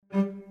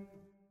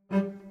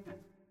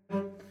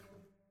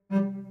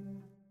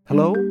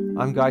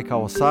I'm Guy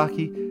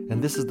Kawasaki,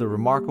 and this is the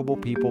Remarkable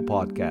People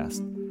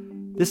podcast.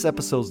 This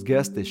episode's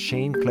guest is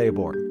Shane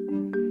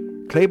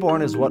Claiborne.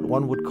 Claiborne is what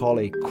one would call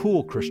a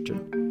cool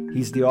Christian.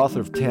 He's the author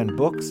of 10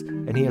 books,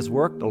 and he has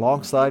worked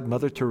alongside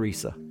Mother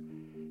Teresa.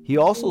 He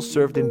also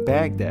served in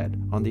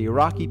Baghdad on the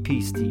Iraqi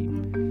peace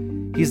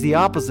team. He's the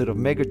opposite of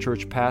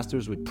megachurch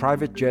pastors with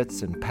private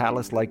jets and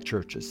palace-like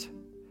churches.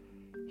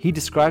 He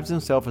describes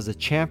himself as a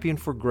champion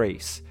for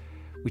grace,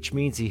 which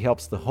means he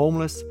helps the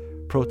homeless,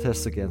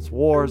 protests against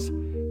wars,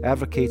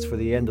 advocates for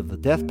the end of the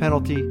death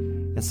penalty,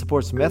 and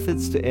supports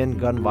methods to end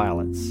gun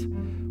violence.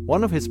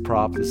 One of his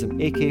props is an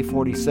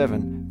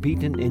AK-47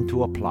 beaten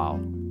into a plow.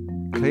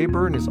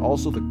 Claiborne is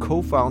also the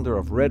co-founder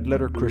of Red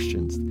Letter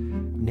Christians,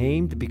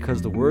 named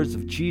because the words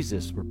of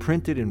Jesus were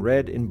printed in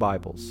red in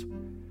Bibles.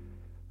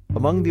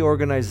 Among the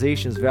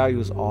organization's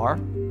values are: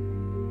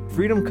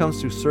 freedom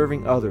comes through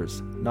serving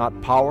others,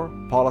 not power,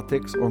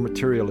 politics, or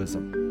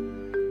materialism.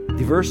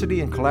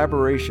 Diversity and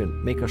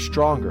collaboration make us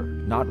stronger,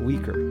 not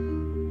weaker.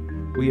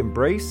 We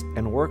embrace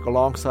and work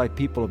alongside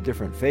people of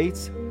different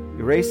faiths,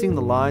 erasing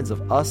the lines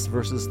of us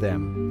versus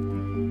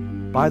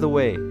them. By the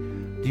way,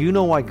 do you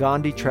know why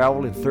Gandhi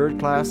traveled in third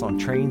class on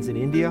trains in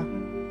India?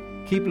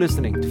 Keep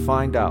listening to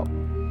find out.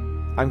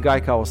 I'm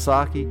Guy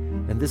Kawasaki,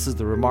 and this is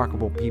the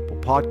Remarkable People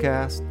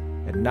podcast.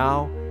 And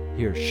now,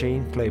 here's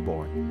Shane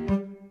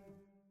Claiborne.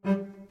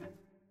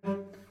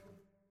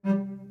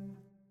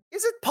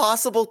 Is it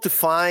possible to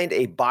find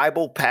a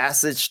Bible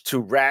passage to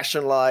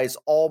rationalize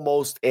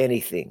almost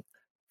anything?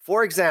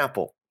 For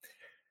example,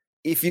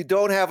 if you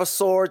don't have a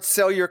sword,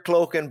 sell your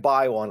cloak and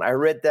buy one. I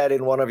read that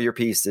in one of your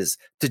pieces,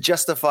 to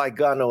justify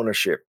gun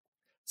ownership.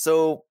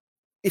 So,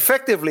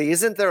 effectively,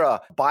 isn't there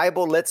a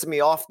Bible lets me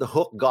off the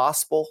hook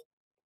gospel?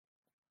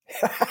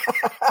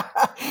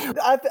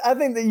 I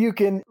think that you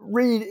can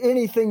read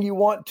anything you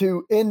want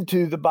to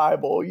into the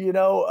Bible,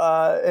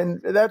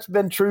 and that's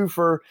been true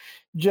for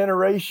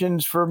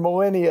generations, for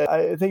millennia.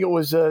 I think it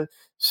was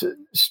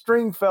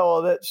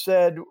Stringfellow that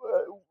said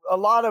a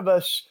lot of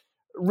us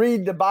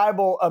read the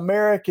Bible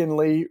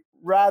Americanly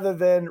rather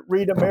than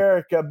read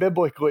America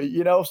biblically,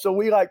 so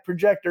we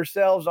project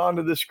ourselves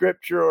onto the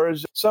scripture, or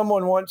as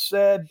someone once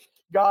said,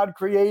 God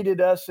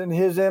created us in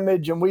his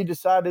image and we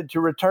decided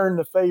to return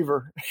the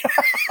favor.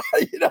 So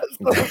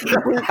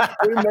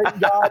we make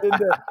God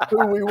into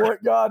who we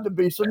want God to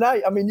be. So now,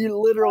 you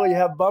literally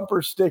have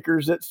bumper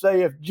stickers that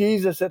say if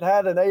Jesus had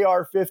had an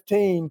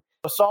AR-15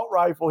 assault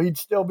rifle, he'd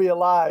still be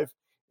alive.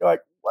 You're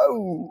like,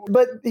 whoa.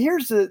 But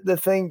here's the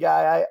thing,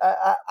 Guy.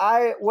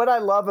 I what I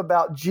love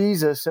about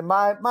Jesus and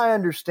my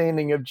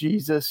understanding of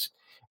Jesus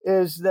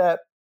is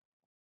that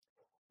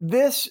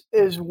this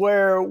is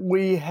where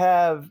we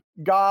have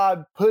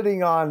God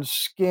putting on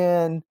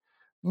skin,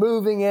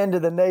 moving into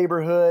the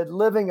neighborhood,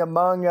 living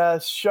among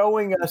us,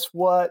 showing us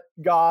what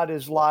God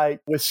is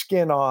like with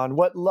skin on,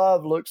 what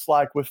love looks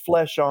like with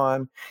flesh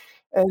on.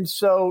 And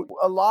so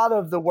a lot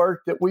of the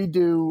work that we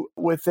do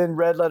within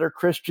Red Letter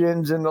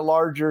Christians and the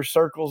larger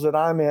circles that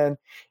I'm in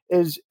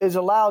is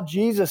allow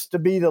Jesus to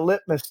be the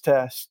litmus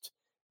test.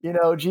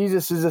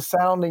 Jesus is a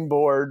sounding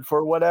board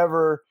for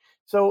whatever.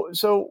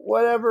 So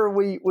whatever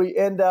we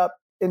end up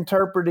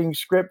interpreting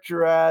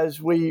scripture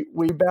as, we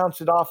bounce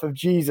it off of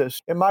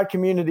Jesus. In my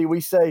community, we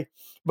say,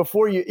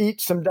 before you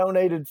eat some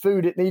donated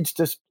food, it needs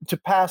to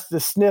pass the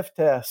sniff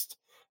test.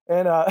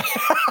 And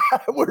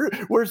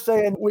we're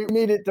saying we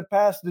need it to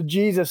pass the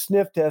Jesus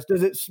sniff test.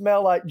 Does it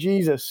smell like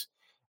Jesus?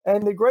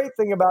 And the great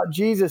thing about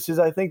Jesus is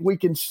I think we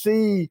can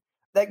see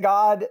that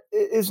God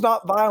is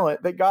not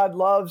violent, that God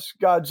loves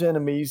God's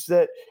enemies,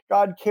 that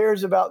God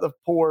cares about the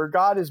poor.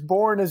 God is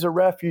born as a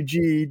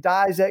refugee,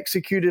 dies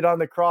executed on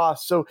the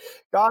cross. So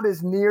God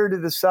is near to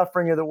the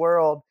suffering of the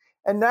world.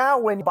 And now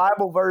when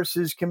Bible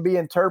verses can be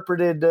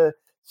interpreted to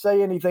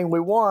say anything we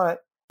want,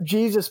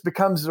 Jesus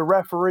becomes the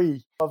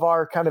referee of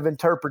our kind of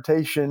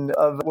interpretation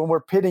of when we're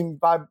pitting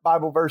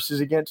Bible verses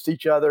against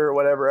each other or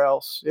whatever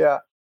else. Yeah.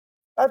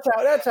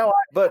 That's how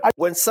But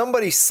when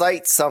somebody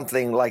cites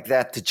something like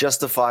that to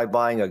justify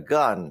buying a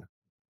gun,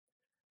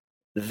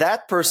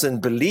 that person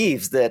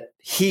believes that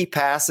he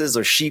passes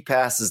or she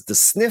passes the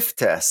sniff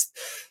test.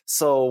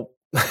 So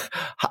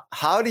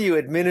how do you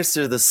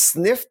administer the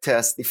sniff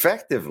test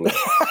effectively?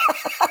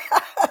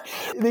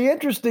 The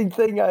interesting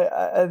thing,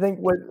 I think,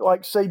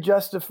 with say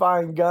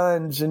justifying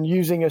guns and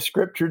using a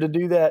scripture to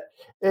do that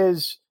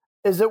is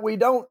that we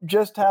don't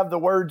just have the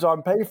words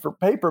on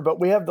paper, but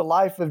we have the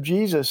life of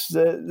Jesus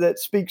that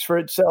speaks for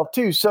itself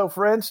too. So,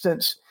 for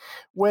instance,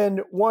 when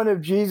one of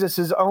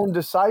Jesus's own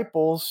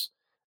disciples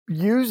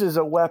uses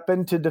a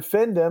weapon to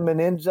defend him and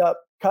ends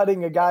up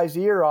cutting a guy's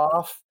ear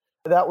off,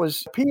 that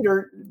was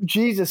Peter,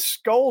 Jesus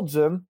scolds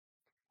him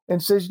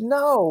and says,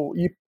 no,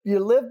 you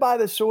live by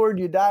the sword,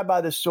 you die by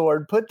the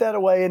sword, put that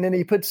away. And then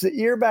he puts the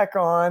ear back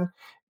on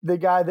the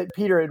guy that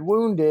Peter had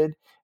wounded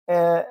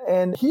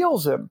and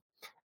heals him.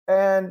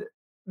 And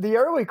the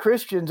early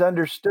Christians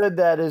understood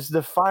that as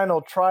the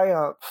final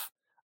triumph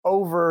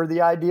over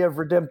the idea of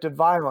redemptive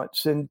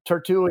violence. And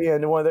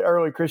Tertullian, one of the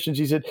early Christians,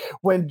 he said,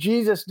 when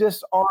Jesus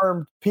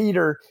disarmed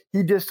Peter,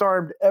 he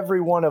disarmed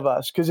every one of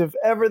us. Because if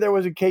ever there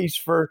was a case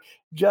for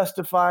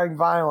justifying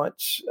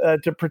violence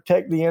to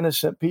protect the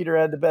innocent, Peter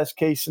had the best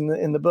case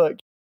in the book.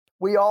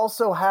 We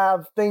also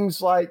have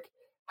things like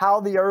how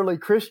the early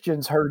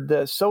Christians heard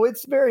this. So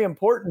it's very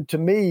important to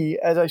me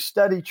as I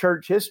study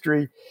church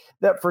history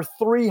that for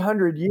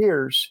 300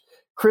 years,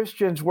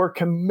 Christians were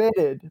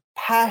committed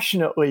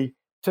passionately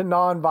to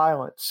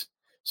nonviolence.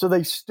 So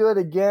they stood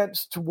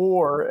against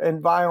war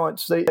and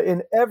violence.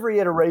 In every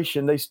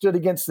iteration, they stood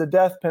against the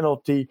death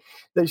penalty.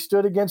 They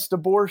stood against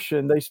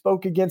abortion. They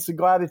spoke against the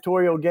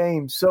gladiatorial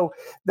games. So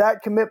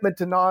that commitment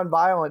to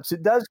nonviolence,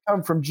 it does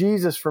come from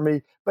Jesus for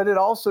me, but it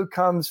also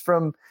comes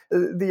from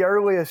the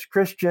earliest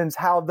Christians,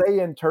 how they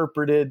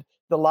interpreted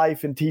the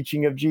life and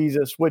teaching of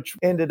Jesus, which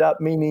ended up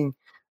meaning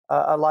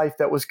a life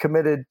that was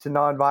committed to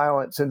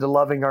nonviolence and to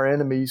loving our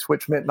enemies,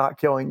 which meant not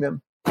killing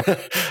them.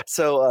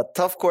 So,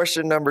 tough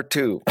question number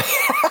 2.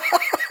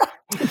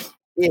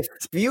 If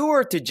you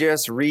were to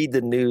just read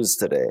the news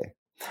today,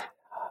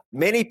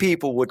 many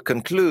people would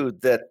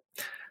conclude that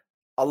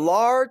a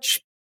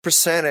large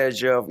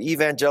percentage of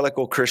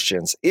evangelical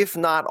Christians, if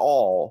not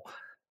all,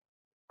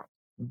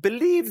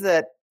 believe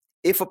that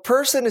if a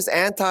person is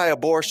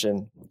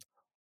anti-abortion,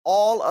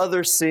 all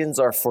other sins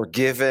are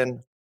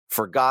forgiven,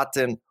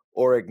 forgotten,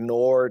 or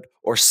ignored,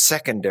 or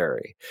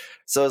secondary.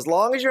 So as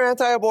long as you're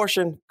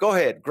anti-abortion, go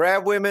ahead,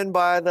 grab women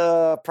by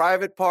the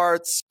private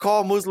parts,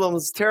 call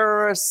Muslims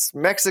terrorists,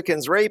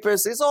 Mexicans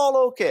rapists, it's all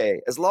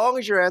okay, as long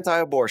as you're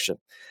anti-abortion.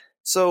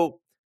 So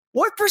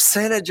what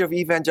percentage of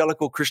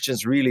evangelical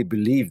Christians really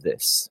believe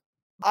this?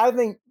 I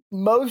think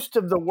most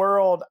of the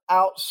world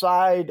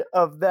outside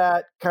of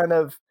that kind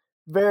of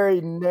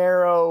very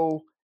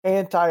narrow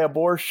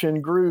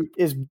anti-abortion group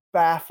is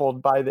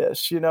baffled by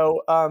this,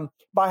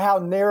 by how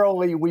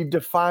narrowly we've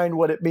defined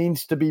what it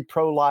means to be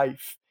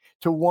pro-life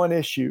to one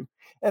issue.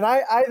 And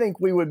I think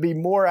we would be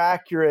more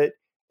accurate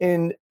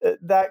in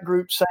that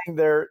group saying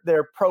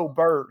they're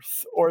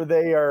pro-birth or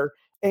they are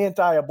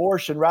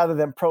anti-abortion rather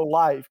than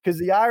pro-life. Because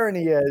the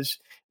irony is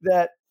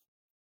that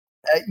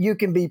you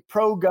can be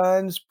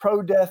pro-guns,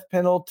 pro-death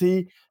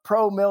penalty,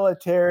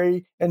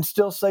 pro-military, and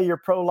still say you're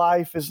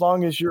pro-life as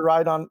long as you're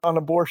right on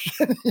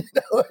abortion.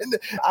 And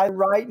I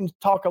write and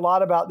talk a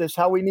lot about this,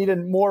 how we need a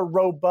more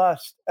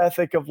robust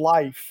ethic of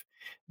life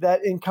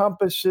that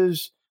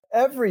encompasses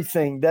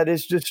everything that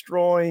is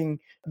destroying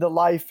the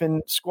life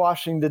and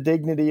squashing the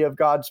dignity of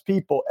God's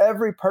people.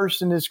 Every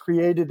person is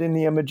created in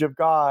the image of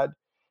God.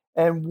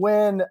 And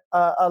when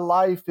a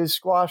life is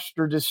squashed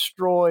or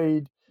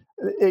destroyed,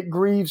 it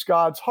grieves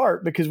God's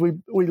heart because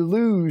we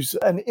lose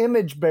an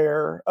image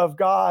bearer of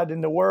God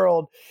in the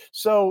world.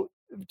 So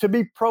to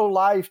be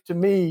pro-life to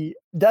me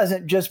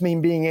doesn't just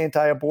mean being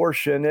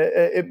anti-abortion.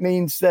 It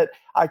means that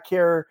I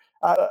care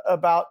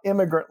about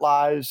immigrant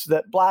lives,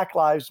 that Black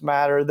lives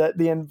matter, that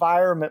the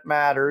environment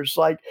matters,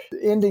 like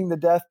ending the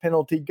death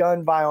penalty,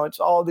 gun violence,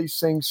 all these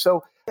things.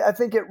 So I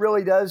think it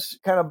really does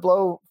kind of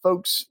blow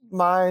folks'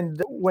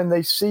 mind when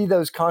they see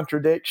those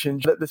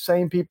contradictions, that the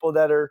same people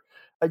that are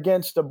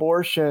against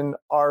abortion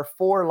are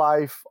for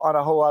life on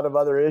a whole lot of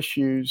other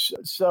issues.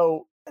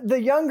 So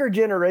the younger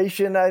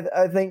generation,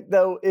 I think,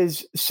 though,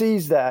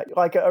 sees that.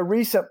 Like a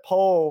recent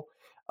poll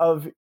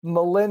of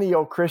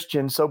millennial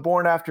Christians, so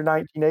born after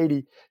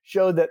 1980,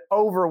 showed that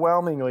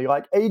overwhelmingly,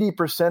 like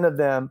 80% of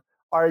them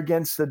are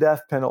against the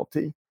death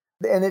penalty.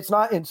 And it's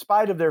not in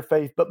spite of their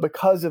faith, but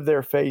because of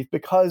their faith,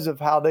 because of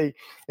how they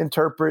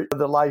interpret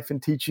the life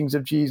and teachings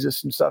of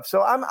Jesus and stuff.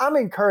 So I'm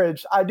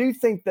encouraged. I do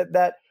think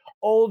that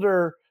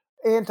older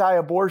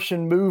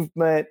anti-abortion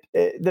movement,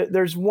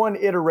 there's one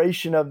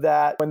iteration of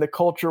that when the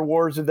culture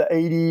wars of the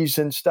 80s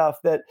and stuff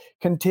that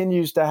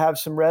continues to have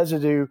some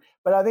residue.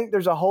 But I think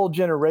there's a whole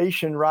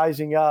generation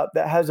rising up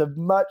that has a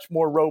much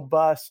more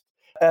robust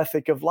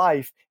ethic of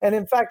life. And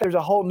in fact, there's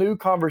a whole new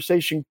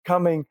conversation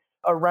coming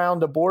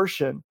around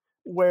abortion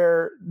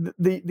where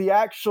the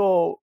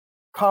actual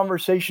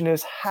conversation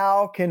is,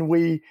 how can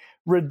we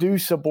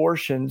reduce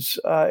abortions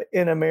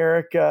in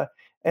America?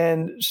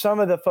 And some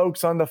of the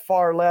folks on the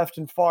far left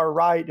and far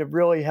right have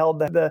really held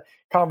the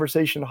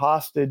conversation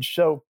hostage.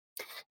 So,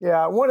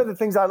 yeah, one of the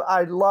things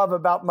I love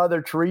about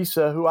Mother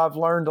Teresa, who I've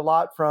learned a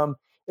lot from,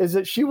 is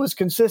that she was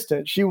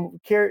consistent. She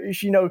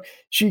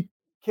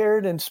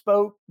cared and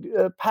spoke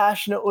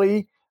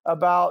passionately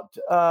about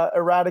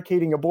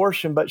eradicating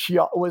abortion, but she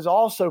was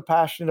also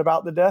passionate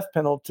about the death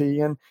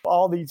penalty and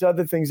all these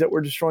other things that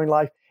were destroying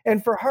life.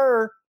 And for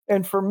her,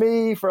 and for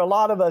me, for a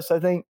lot of us, I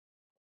think,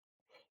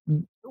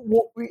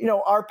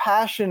 our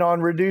passion on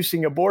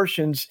reducing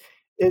abortions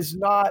is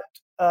not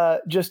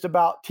just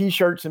about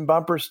T-shirts and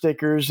bumper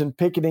stickers and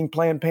picketing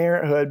Planned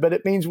Parenthood, but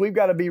it means we've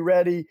got to be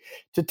ready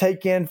to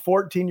take in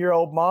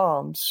 14-year-old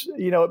moms.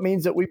 It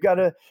means that we've got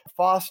to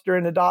foster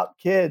and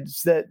adopt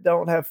kids that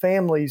don't have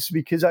families,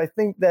 because I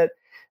think that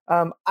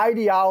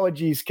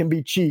ideologies can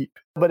be cheap,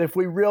 but if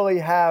we really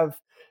have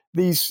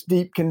these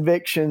deep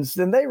convictions,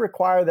 then they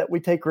require that we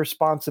take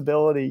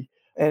responsibility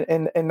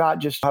and not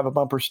just have a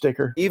bumper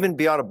sticker. Even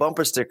beyond a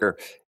bumper sticker,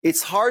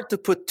 it's hard to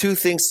put two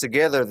things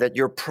together, that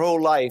you're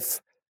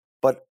pro-life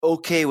but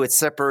okay with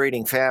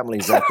separating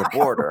families at the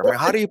border. I mean,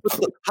 how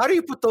do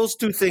you put those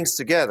two things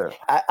together?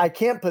 I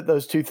can't put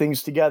those two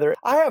things together.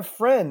 I have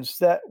friends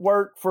that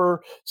work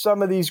for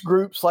some of these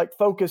groups like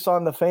Focus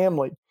on the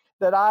Family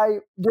that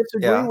I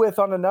disagree with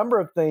on a number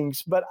of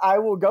things, but I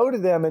will go to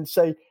them and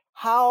say,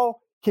 how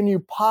can you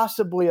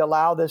possibly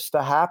allow this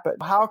to happen?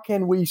 How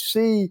can we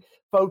see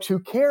folks who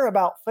care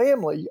about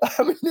family?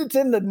 I mean, it's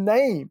in the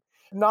name,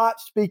 not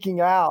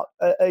speaking out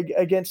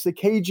against the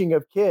caging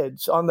of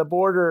kids on the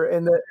border.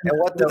 And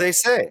what do they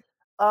say?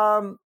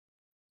 Some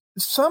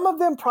of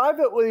them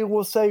privately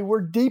will say,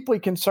 we're deeply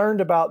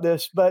concerned about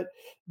this. But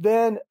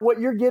then what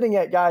you're getting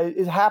at, guys,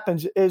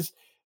 is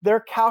they're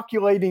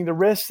calculating the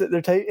risks that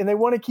they're taking, and they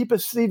want to keep a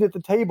seat at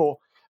the table.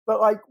 But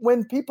like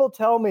when people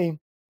tell me,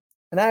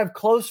 and I have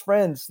close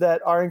friends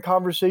that are in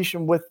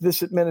conversation with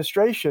this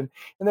administration,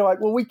 and they're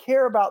like, well, we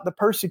care about the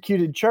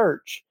persecuted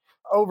church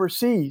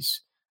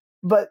overseas,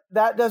 but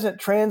that doesn't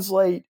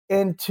translate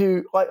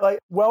into like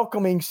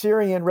welcoming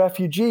Syrian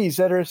refugees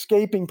that are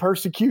escaping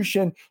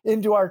persecution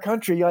into our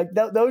country. Like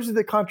those are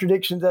the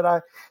contradictions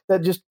that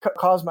just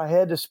cause my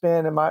head to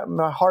spin and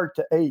my heart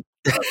to ache.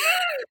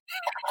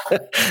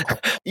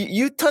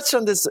 You touched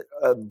on this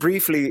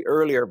briefly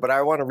earlier, but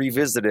I want to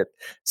revisit it.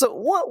 So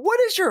what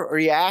is your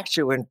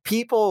reaction when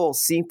people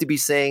seem to be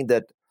saying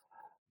that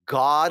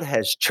God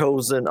has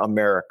chosen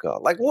America?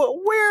 Like,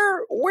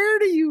 where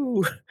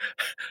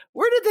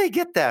did they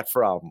get that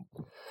from?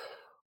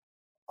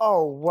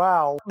 Oh,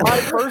 wow. My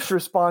first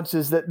response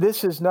is that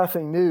this is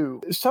nothing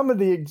new. Some of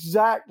the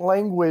exact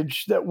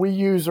language that we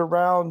use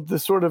around the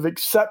sort of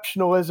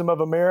exceptionalism of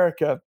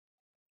America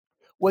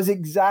was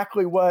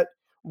exactly what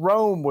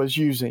Rome was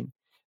using,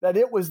 that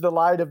it was the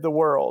light of the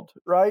world,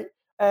 right?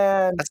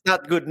 And that's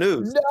not good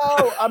news.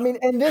 No, I mean,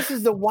 and this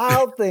is the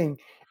wild thing,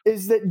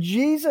 is that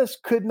Jesus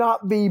could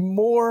not be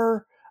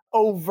more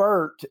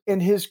overt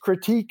in his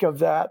critique of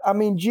that. I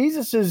mean,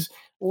 Jesus's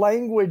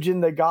language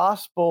in the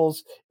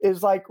Gospels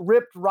is like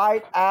ripped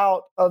right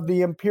out of the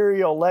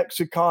imperial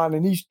lexicon,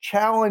 and he's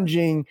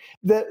challenging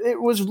that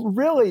it was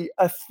really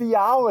a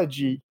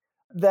theology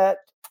that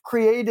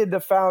created the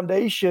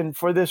foundation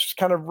for this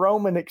kind of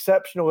Roman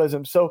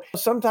exceptionalism. So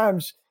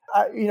sometimes,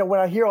 when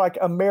I hear like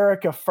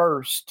America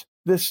first,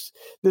 this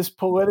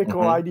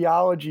political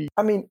ideology,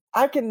 I mean,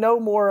 I can no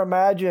more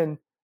imagine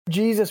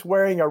Jesus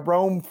wearing a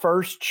Rome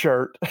first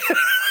shirt.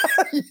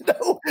 This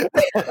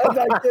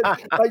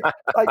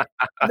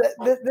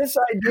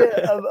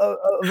idea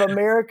of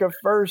America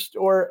first,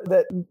 or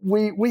that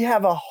we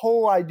have a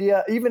whole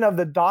idea even of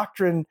the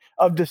doctrine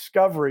of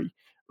discovery,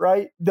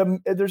 right?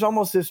 There's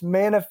almost this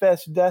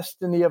manifest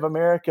destiny of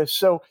America.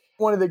 So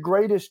one of the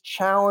greatest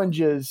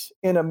challenges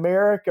in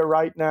America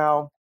right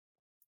now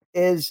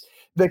is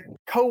the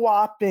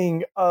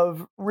co-opting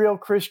of real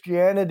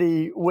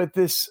Christianity with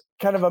this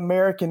kind of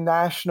American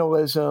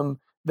nationalism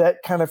that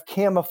kind of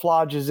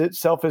camouflages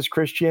itself as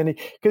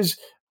Christianity. Because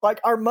like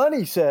our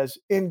money says,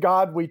 in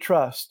God we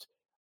trust,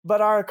 but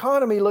our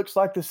economy looks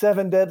like the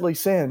 7 deadly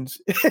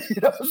sins.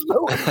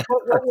 So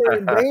what we're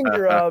in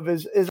danger of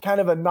is kind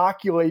of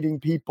inoculating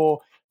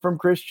people from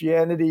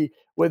Christianity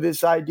with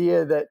this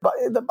idea that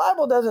the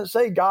Bible doesn't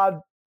say God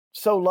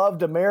so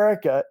loved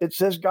America. It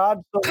says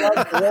God so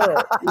loved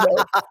the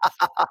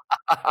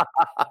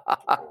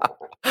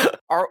world.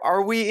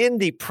 Are we in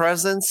the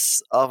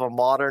presence of a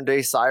modern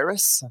day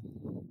Cyrus?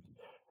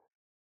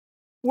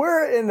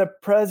 We're in the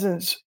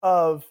presence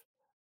of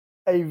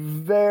a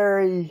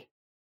very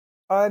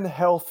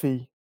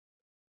unhealthy,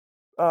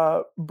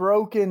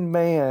 broken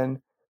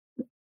man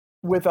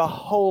with a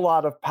whole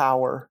lot of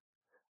power,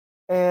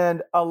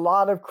 and a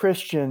lot of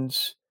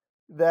Christians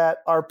that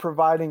are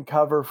providing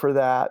cover for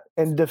that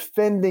and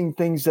defending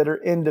things that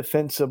are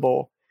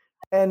indefensible.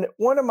 And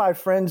one of my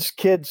friend's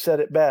kids said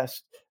it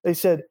best. They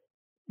said,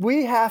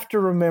 we have to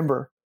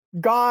remember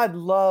God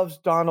loves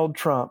Donald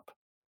Trump,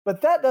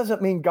 but that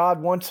doesn't mean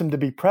God wants him to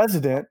be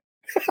president.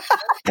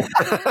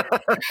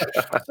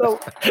 So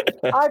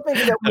I think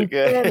that we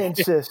can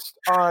insist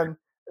on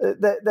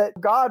that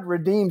God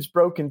redeems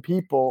broken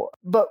people,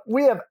 but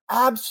we have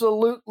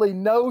absolutely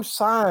no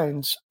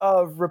signs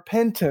of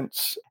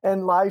repentance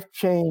and life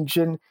change.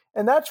 And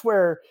that's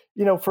where,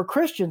 for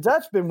Christians,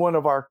 that's been one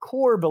of our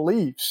core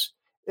beliefs,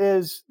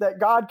 is that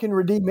God can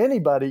redeem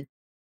anybody.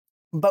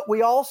 But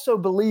we also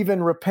believe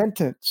in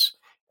repentance,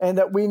 and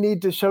that we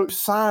need to show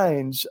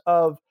signs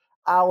of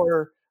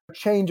our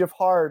change of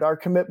heart, our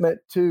commitment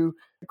to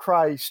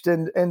Christ.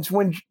 And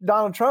when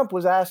Donald Trump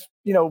was asked,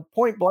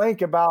 point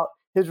blank about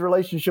his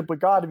relationship with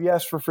God, if you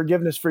ask for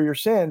forgiveness for your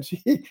sins,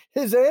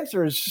 his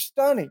answer is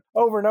stunning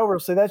over and over.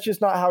 So that's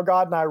just not how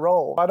God and I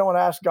roll. I don't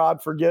ask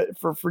God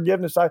for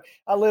forgiveness. I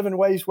live in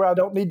ways where I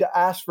don't need to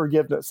ask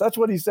forgiveness. That's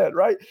what he said,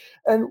 right?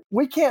 And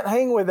we can't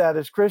hang with that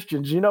as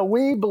Christians.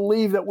 We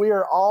believe that we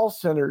are all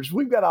sinners.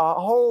 We've got a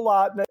whole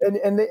lot,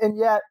 and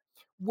yet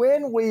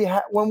when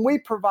we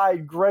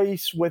provide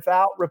grace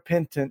without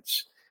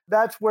repentance,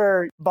 That's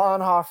where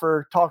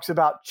Bonhoeffer talks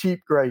about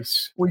cheap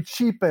grace. We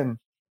cheapen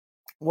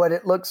what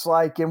it looks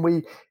like, and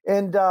we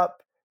end up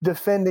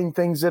defending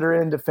things that are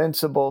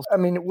indefensible. I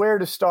mean, where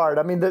to start?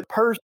 I mean, the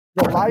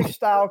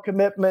lifestyle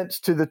commitments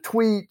to the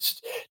tweets,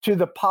 to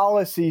the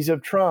policies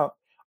of Trump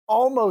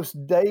almost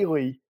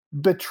daily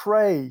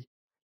betray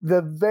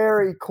the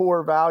very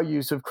core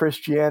values of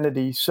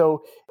Christianity.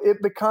 So it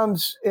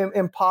becomes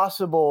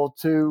impossible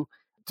to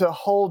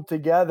hold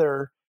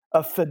together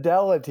a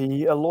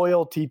fidelity, a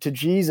loyalty to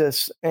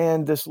Jesus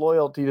and this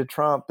loyalty to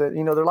Trump. That,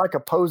 they're like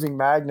opposing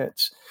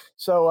magnets.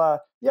 So,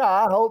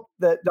 I hope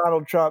that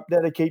Donald Trump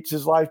dedicates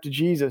his life to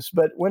Jesus.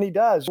 But when he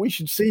does, we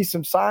should see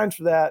some signs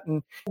for that.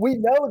 And we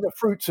know the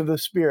fruits of the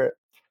Spirit.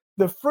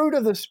 The fruit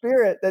of the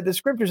Spirit that the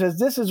Scripture says,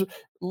 this is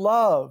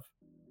love,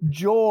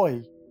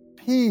 joy,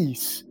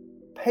 peace,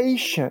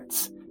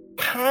 patience,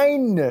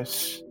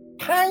 kindness,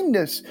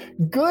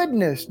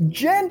 goodness,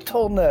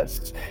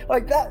 gentleness,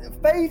 like that,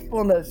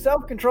 faithfulness,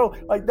 self-control.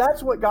 Like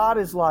that's what God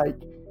is like.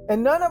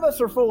 And none of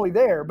us are fully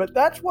there, but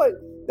that's what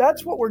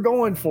we're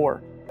going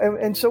for.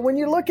 And so when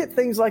you look at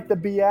things like the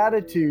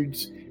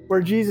Beatitudes,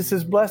 where Jesus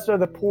says, blessed are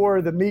the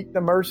poor, the meek,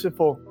 the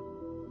merciful,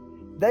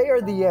 they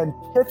are the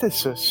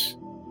antithesis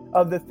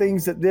of the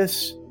things that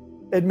this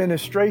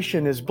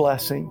administration is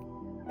blessing.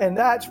 And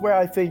that's where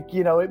I think,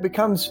 it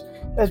becomes,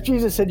 as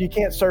Jesus said, you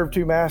can't serve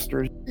two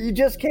masters. You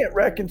just can't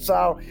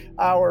reconcile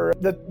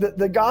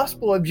the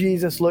gospel of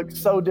Jesus looks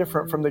so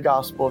different from the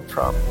gospel of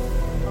Trump.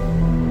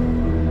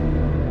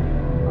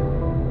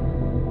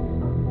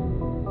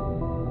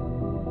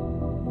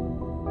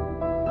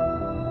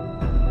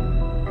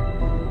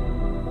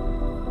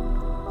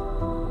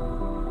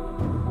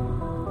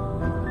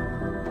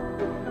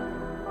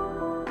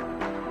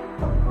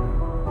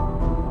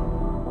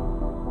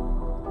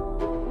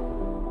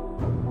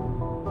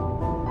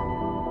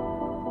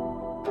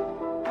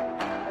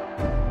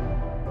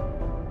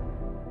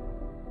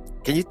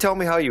 Can you tell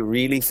me how you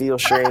really feel,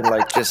 Shane?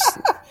 Like, just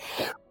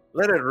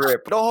let it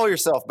rip. Don't hold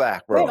yourself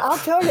back, bro. Man, I'll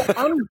tell you,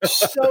 I'm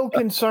so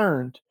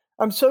concerned.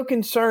 I'm so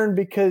concerned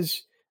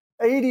because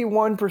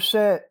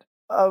 81%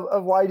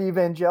 of white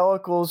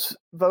evangelicals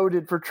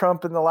voted for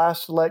Trump in the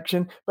last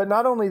election. But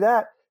not only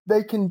that,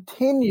 they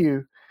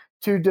continue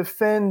to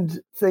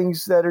defend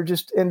things that are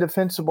just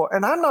indefensible.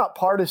 And I'm not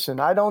partisan.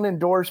 I don't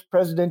endorse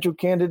presidential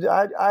candidates.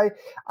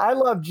 I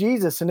love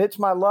Jesus, and it's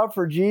my love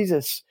for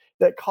Jesus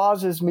that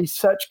causes me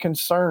such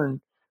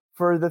concern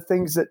for the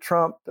things that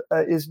Trump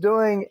is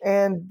doing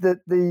and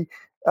the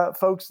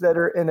folks that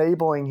are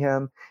enabling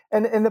him.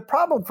 And the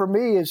problem for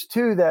me is,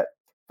 too, that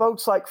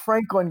folks like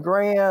Franklin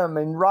Graham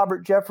and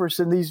Robert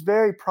Jefferson, these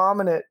very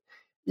prominent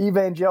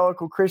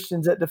evangelical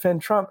Christians that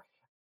defend Trump,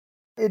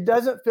 it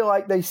doesn't feel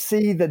like they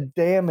see the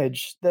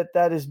damage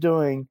that is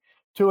doing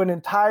to an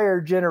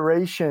entire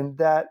generation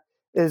that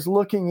is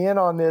looking in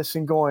on this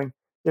and going,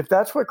 if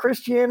that's what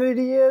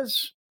Christianity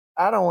is,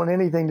 I don't want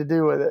anything to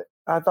do with it.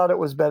 I thought it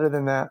was better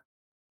than that.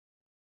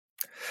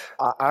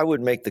 I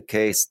would make the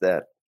case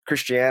that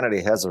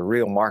Christianity has a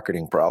real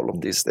marketing problem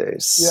these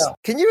days. Yeah.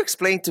 Can you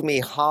explain to me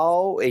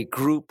how a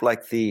group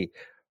like the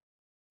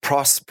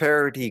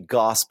Prosperity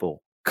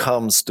Gospel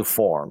comes to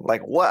form?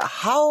 Like,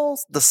 how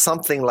does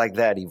something like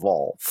that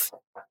evolve?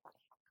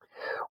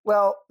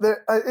 Well,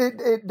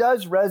 it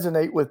does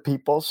resonate with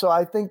people. So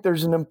I think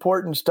there's an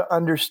importance to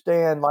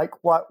understand, like,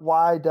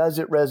 why does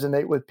it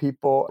resonate with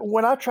people?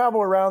 When I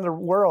travel around the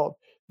world,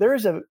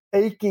 there's an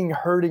aching,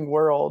 hurting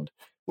world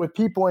with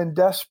people in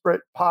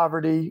desperate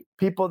poverty,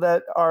 people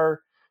that are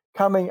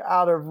coming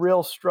out of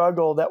real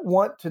struggle, that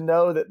want to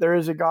know that there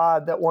is a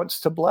God that wants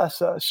to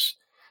bless us.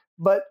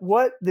 But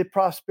what the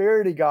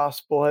prosperity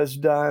gospel has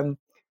done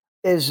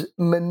is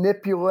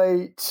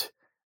manipulate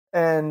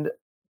and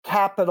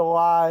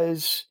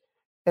capitalize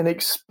and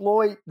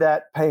exploit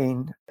that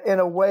pain in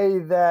a way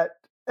that,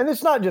 and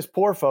it's not just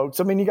poor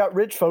folks. I mean, you got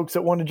rich folks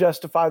that want to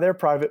justify their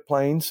private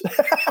planes.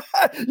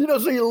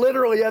 So you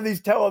literally have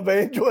these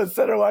televangelists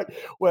that are like,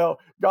 well,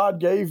 God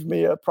gave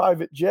me a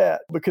private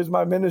jet because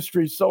my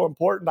ministry is so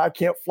important. I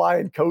can't fly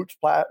in coach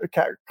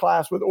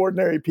class with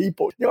ordinary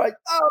people. You're like,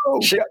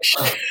 oh,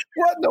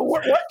 what in the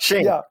world?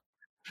 Shane, yeah.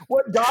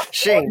 What God?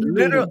 Shane,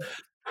 literally,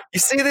 you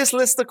see this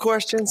list of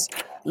questions?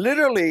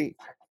 Literally,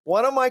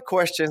 one of my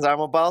questions I'm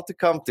about to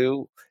come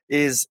to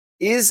is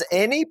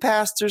any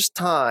pastor's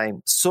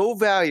time so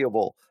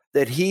valuable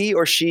that he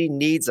or she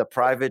needs a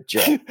private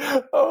jet?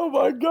 Oh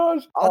my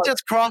gosh. I'll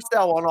just cross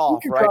that one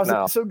off right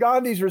now. So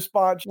Gandhi's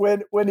response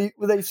when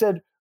they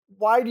said,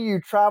 why do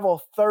you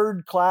travel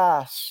third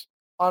class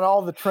on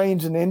all the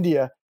trains in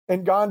India?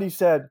 And Gandhi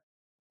said,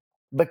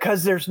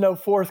 because there's no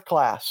fourth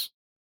class.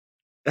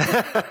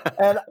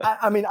 And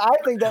I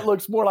think that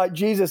looks more like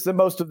Jesus than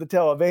most of the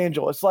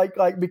televangelists.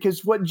 Like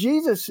because what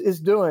Jesus is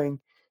doing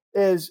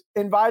is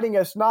inviting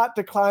us not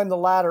to climb the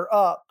ladder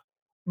up,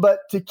 but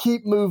to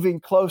keep moving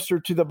closer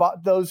to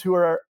those who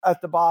are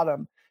at the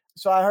bottom.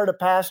 So I heard a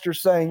pastor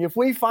saying, if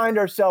we find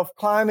ourselves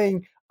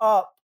climbing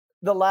up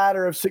the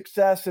ladder of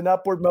success and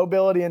upward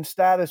mobility and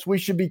status, we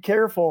should be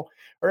careful,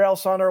 or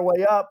else on our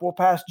way up, we'll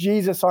pass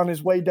Jesus on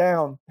his way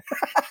down.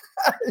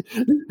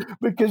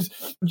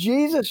 Because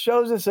Jesus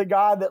shows us a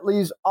God that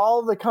leaves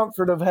all the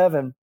comfort of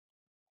heaven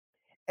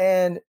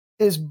and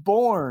is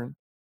born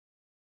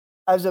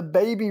as a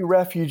baby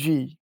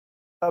refugee,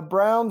 a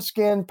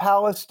brown-skinned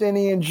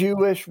Palestinian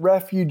Jewish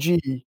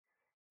refugee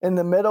in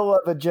the middle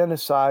of a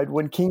genocide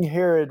when King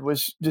Herod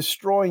was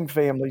destroying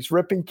families,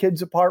 ripping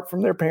kids apart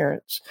from their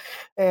parents.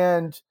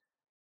 And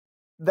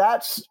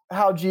that's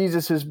how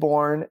Jesus is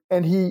born.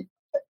 And he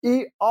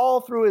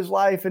all through his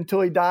life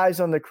until he dies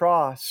on the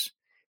cross,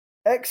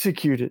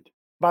 executed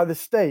by the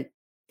state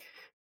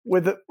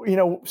with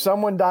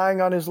someone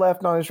dying on his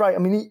left and on his right. I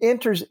mean, he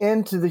enters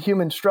into the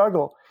human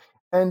struggle.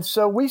 And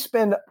so we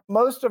spend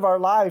most of our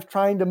life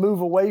trying to move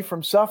away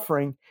from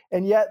suffering,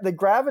 and yet the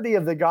gravity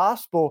of the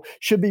gospel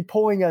should be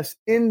pulling us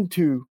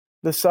into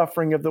the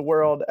suffering of the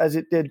world as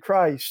it did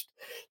Christ.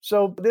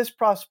 So this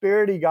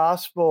prosperity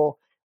gospel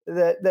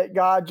that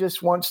God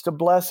just wants to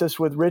bless us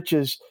with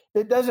riches,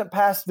 it doesn't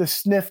pass the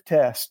sniff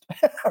test,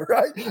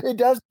 right? It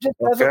doesn't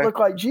look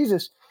like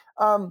Jesus.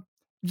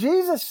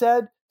 Jesus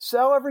said,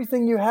 sell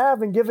everything you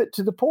have and give it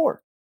to the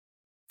poor.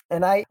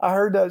 And I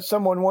heard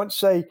someone once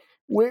say,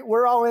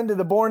 we're all into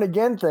the born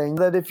again thing,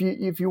 that if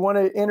you want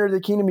to enter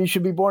the kingdom, you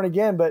should be born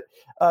again. But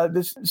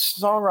this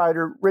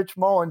songwriter, Rich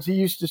Mullins, he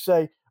used to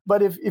say,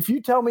 but if you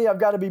tell me I've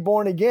got to be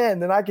born again,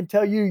 then I can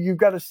tell you you've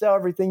got to sell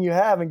everything you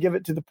have and give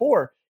it to the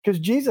poor, because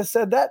Jesus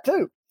said that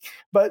too.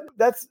 But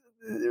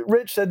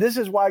Rich said, this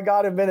is why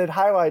God invented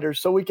highlighters,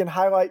 so we can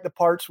highlight the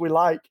parts we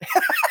like.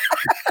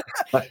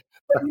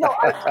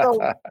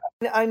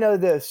 I know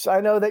this.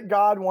 I know that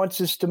God wants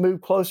us to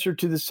move closer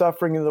to the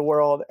suffering of the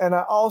world. And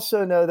I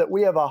also know that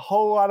we have a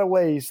whole lot of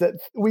ways that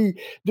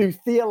we do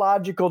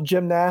theological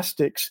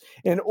gymnastics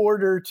in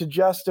order to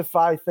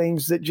justify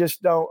things that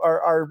just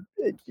are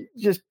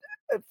just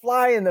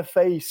fly in the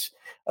face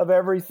of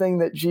everything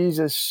that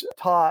Jesus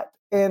taught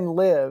and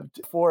lived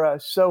for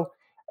us. So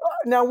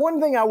now, one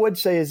thing I would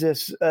say is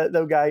this,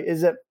 though, Guy,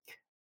 is that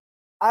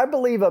I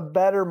believe a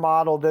better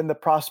model than the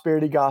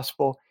prosperity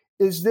gospel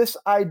is this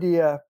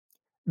idea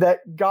that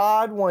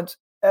God wants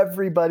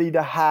everybody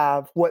to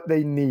have what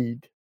they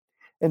need.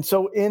 And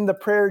so in the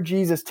prayer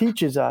Jesus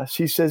teaches us,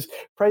 he says,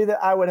 pray that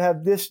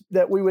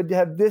we would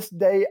have this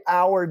day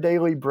our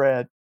daily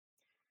bread.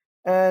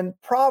 And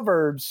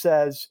Proverbs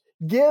says,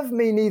 give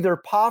me neither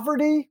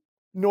poverty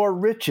nor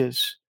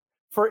riches,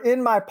 for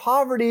in my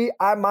poverty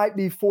I might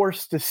be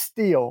forced to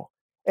steal,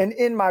 and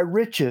in my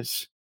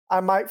riches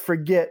I might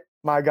forget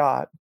my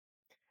God.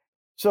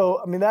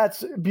 So, I mean,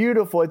 that's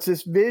beautiful. It's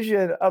this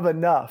vision of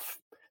enough.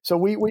 So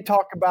we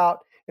talk about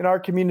in our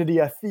community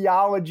a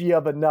theology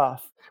of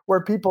enough,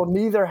 where people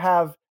neither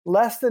have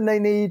less than they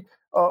need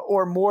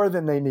or more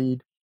than they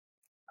need,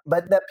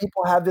 but that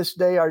people have this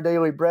day our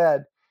daily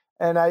bread.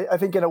 And I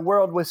think in a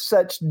world with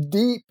such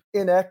deep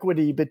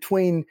inequity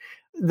between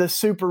the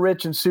super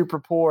rich and super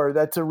poor,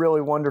 that's a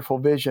really wonderful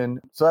vision.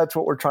 So that's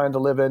what we're trying to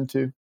live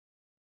into.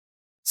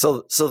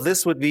 So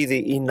this would be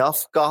the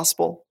enough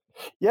gospel?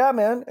 Yeah,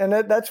 man. And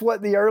that's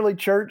what the early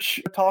church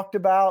talked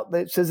about.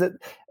 It says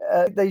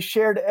that they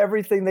shared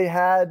everything they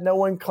had. No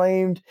one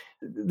claimed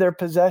their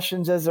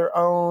possessions as their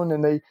own,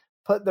 and they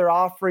put their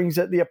offerings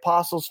at the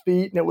apostles'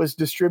 feet, and it was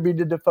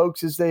distributed to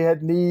folks as they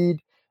had need.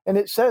 And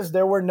it says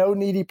there were no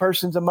needy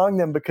persons among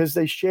them because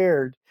they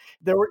shared.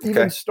 There were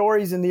even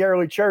stories in the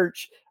early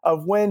church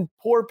of when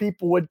poor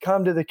people would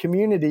come to the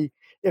community.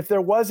 If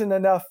there wasn't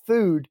enough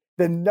food,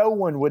 then no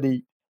one would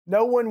eat.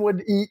 No one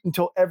would eat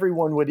until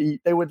everyone would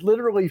eat. They would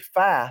literally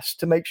fast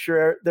to make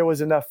sure there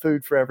was enough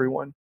food for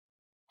everyone.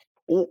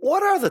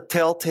 What are the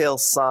telltale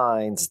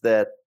signs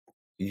that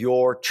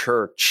your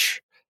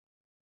church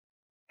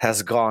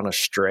has gone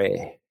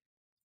astray?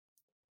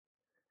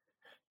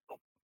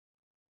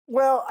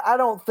 Well, I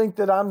don't think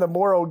that I'm the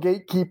moral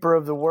gatekeeper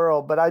of the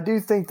world, but I do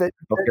think that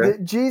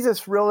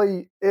Jesus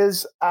really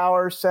is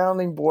our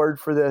sounding board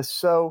for this.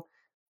 So,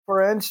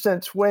 for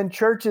instance, when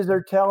churches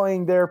are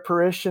telling their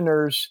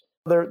parishioners,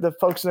 the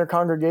folks in their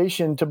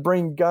congregation, to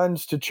bring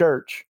guns to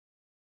church,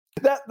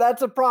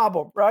 that's a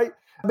problem, right?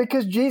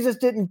 Because Jesus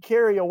didn't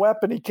carry a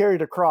weapon, he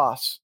carried a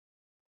cross.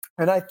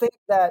 And I think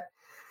that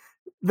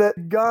the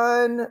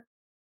gun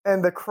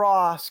and the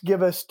cross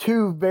give us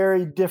two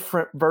very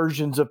different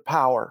versions of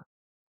power.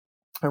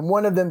 And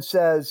one of them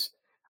says,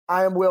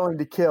 I am willing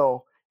to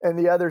kill. And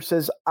the other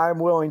says, I'm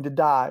willing to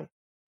die.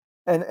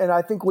 And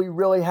I think we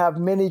really have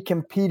many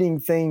competing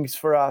things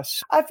for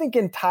us. I think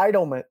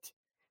entitlement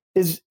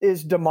is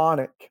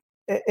demonic.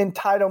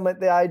 Entitlement,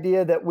 the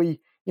idea that we,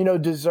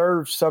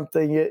 deserve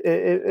something,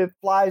 it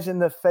flies in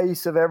the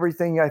face of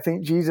everything I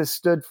think Jesus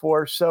stood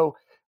for. So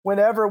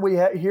whenever we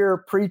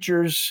hear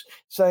preachers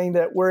saying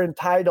that we're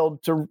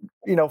entitled to,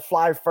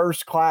 fly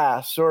first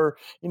class, or,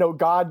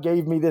 God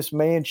gave me this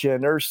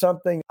mansion or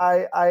something,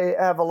 I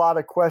have a lot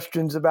of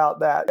questions about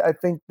that. I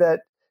think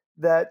that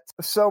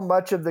so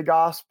much of the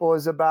gospel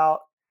is about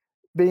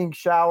being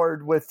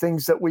showered with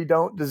things that we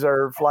don't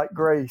deserve, like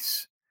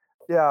grace.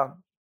 Yeah.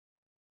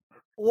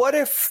 What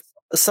if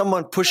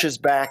someone pushes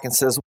back and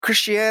says,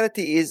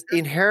 Christianity is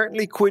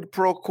inherently quid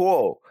pro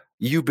quo?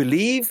 You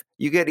believe,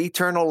 you get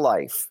eternal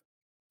life.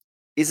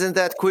 Isn't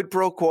that quid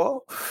pro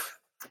quo?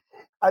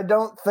 I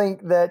don't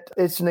think that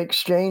it's an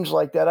exchange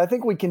like that. I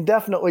think we can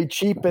definitely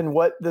cheapen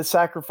what the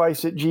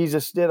sacrifice that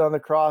Jesus did on the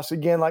cross.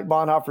 Again, like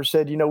Bonhoeffer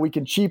said, we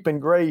can cheapen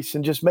grace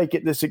and just make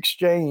it this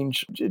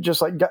exchange,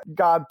 just like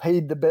God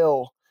paid the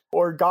bill.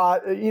 Or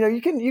God,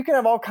 you can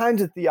have all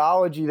kinds of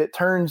theology that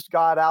turns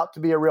God out to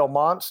be a real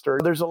monster.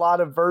 There's a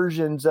lot of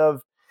versions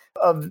of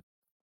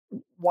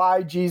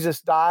why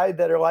Jesus died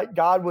that are like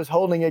God was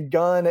holding a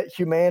gun at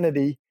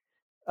humanity,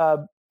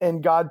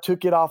 and God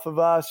took it off of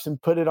us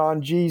and put it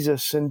on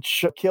Jesus and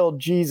killed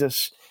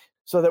Jesus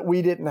so that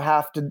we didn't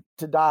have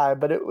to die.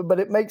 But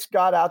it makes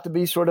God out to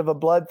be sort of a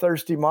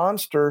bloodthirsty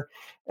monster.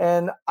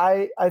 And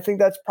I think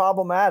that's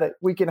problematic.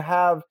 We can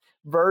have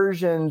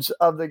versions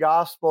of the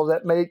gospel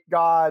that make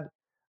God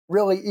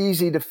really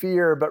easy to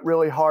fear, but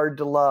really hard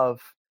to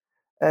love.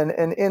 And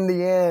in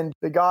the end,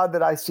 the God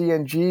that I see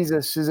in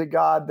Jesus is a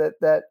God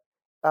that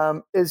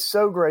is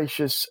so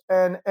gracious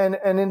and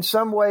in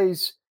some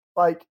ways,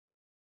 like,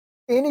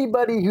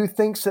 anybody who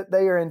thinks that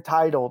they are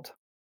entitled,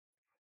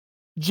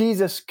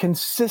 Jesus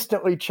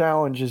consistently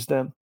challenges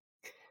them.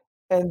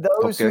 And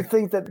those who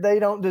think that they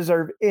don't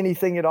deserve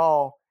anything at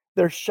all,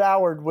 they're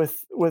showered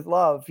with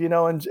love,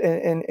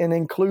 and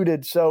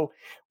included. So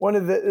one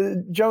of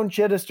the Joan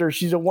Chittister,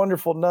 she's a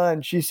wonderful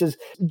nun. She says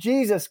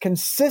Jesus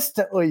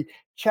consistently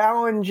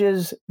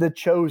challenges the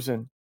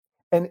chosen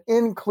and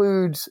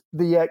includes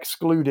the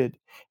excluded.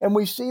 And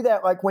we see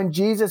that like when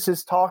Jesus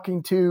is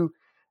talking to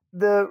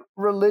the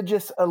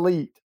religious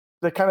elite,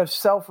 the kind of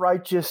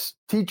self-righteous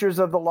teachers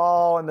of the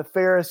law and the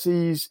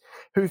Pharisees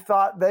who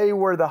thought they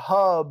were the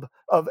hub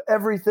of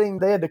everything.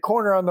 They had the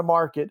corner on the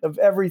market of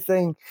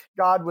everything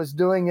God was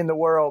doing in the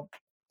world.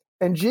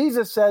 And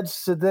Jesus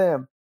says to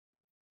them,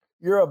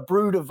 "You're a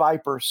brood of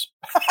vipers."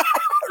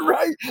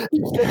 Right?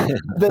 He said,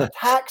 the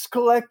tax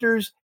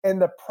collectors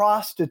and the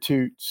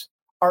prostitutes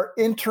are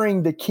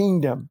entering the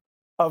kingdom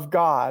of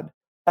God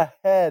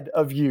ahead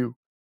of you.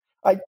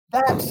 Like,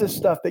 that's the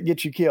stuff that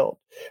gets you killed,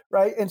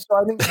 right? And so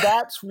I think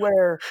that's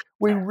where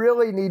we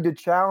really need to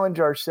challenge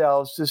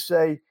ourselves to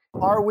say,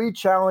 are we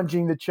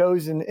challenging the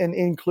chosen and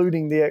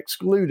including the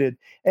excluded?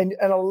 And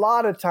a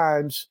lot of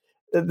times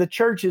the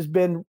church has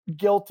been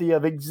guilty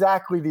of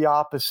exactly the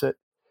opposite.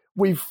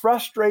 We've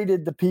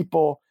frustrated the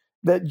people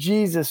that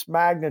Jesus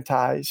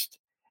magnetized,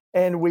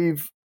 and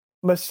we've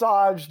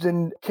massaged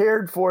and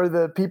cared for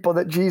the people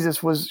that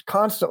Jesus was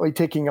constantly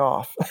ticking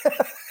off.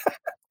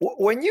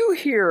 When you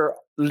hear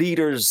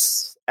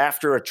leaders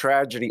after a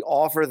tragedy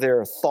offer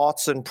their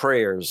thoughts and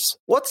prayers,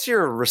 what's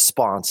your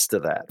response to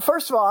that?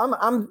 First of all,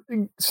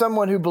 I'm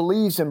someone who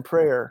believes in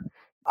prayer.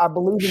 I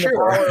believe in the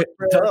power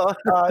of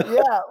prayer.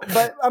 Yeah,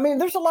 but I mean,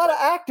 there's a lot of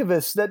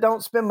activists that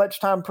don't spend much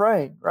time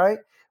praying, right?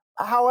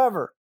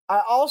 However,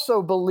 I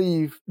also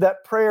believe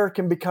that prayer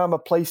can become a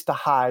place to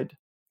hide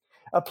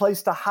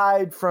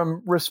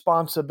from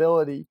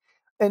responsibility.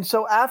 And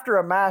so after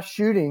a mass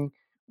shooting,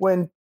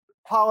 when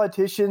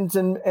politicians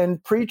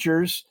and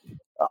preachers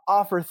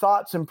offer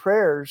thoughts and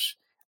prayers,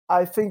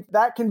 I think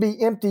that can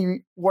be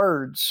empty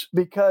words,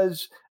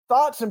 because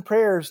thoughts and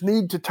prayers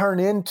need to turn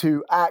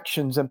into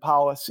actions and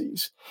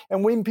policies.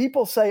 And when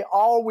people say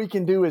all we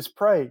can do is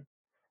pray,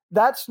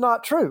 that's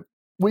not true.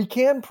 We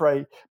can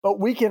pray, but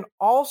we can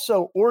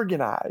also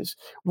organize.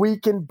 We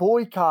can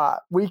boycott.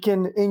 We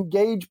can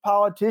engage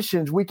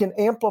politicians. We can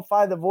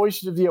amplify the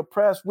voices of the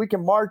oppressed. We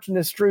can march in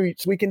the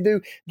streets. We can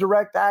do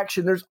direct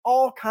action. There's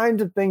all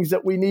kinds of things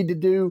that we need to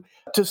do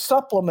to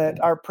supplement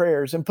our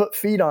prayers and put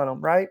feet on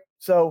them, right?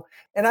 So,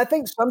 and I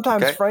think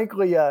sometimes,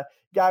 frankly,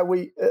 Guy,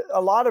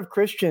 a lot of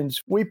Christians,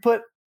 we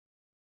put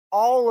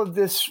all of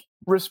this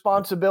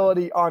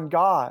responsibility on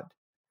God,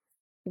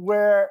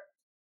 where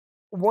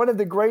one of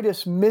the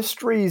greatest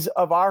mysteries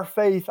of our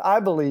faith, I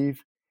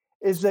believe,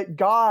 is that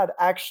God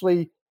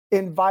actually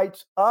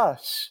invites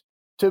us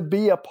to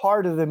be a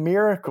part of the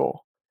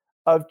miracle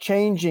of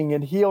changing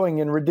and healing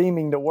and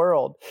redeeming the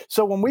world.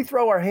 So when we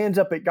throw our hands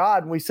up at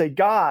God and we say,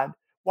 God,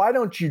 why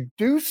don't you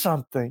do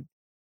something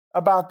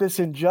about this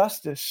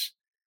injustice?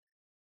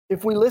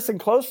 If we listen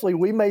closely,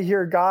 we may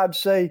hear God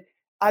say,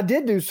 I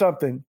did do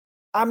something.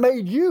 I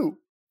made you.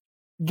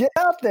 Get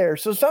out there.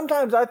 So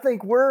sometimes I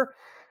think we're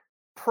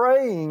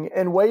praying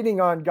and waiting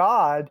on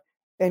God,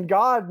 and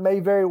God may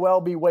very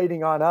well be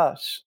waiting on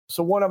us.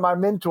 So one of my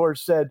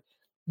mentors said,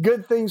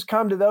 good things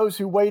come to those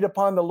who wait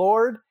upon the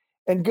Lord,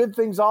 and good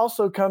things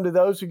also come to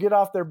those who get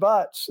off their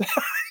butts,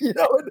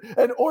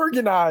 and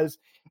organize.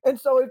 And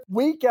so if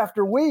week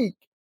after week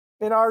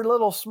in our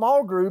little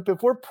small group,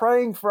 if we're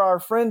praying for our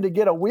friend to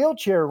get a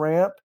wheelchair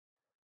ramp,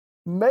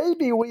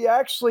 maybe we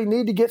actually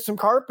need to get some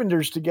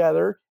carpenters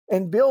together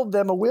and build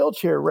them a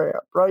wheelchair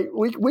ramp, right?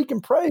 We can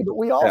pray, but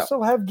we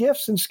also have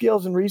gifts and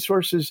skills and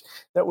resources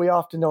that we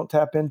often don't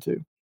tap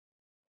into.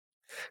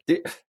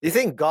 Do you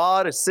think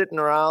God is sitting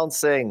around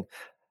saying,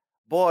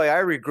 boy, I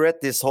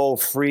regret this whole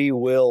free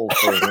will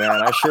thing,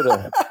 man. I should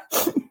have.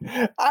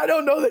 I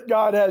don't know that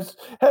God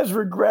has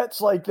regrets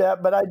like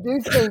that, but I do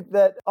think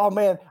that, oh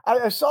man,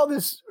 I saw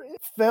this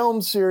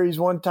film series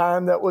one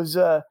time that was,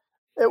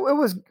 it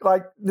was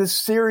like this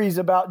series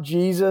about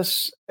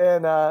Jesus,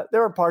 and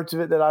there were parts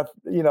of it that I,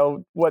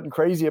 wasn't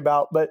crazy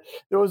about, but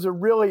there was a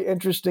really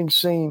interesting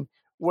scene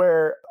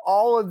where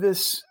all of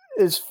this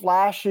is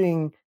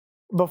flashing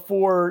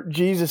before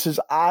Jesus's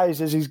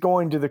eyes as he's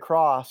going to the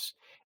cross,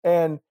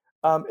 and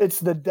it's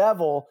the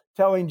devil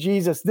telling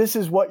Jesus, "This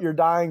is what you're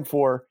dying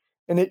for."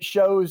 And it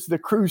shows the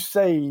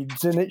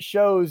Crusades, and it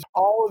shows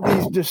all of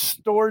these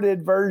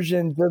distorted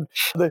versions of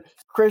the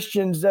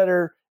Christians that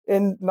are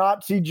in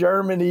Nazi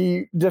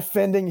Germany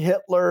defending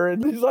Hitler.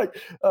 And he's like,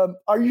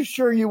 are you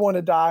sure you want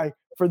to die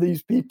for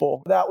these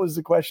people? That was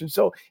the question.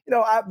 So,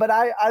 I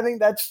think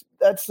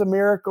that's the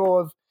miracle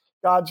of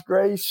God's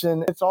grace.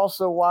 And it's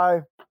also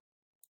why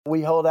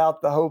we hold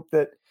out the hope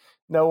that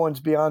no one's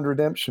beyond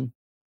redemption.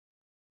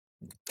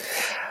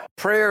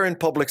 Prayer in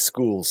public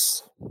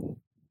schools.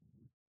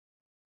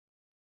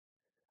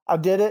 I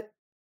did it.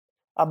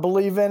 I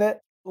believe in it.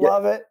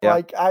 Love it. Yeah.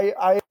 Like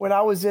I when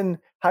I was in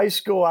high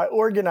school, I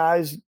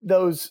organized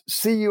those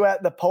see you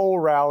at the pole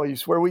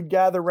rallies where we'd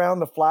gather around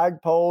the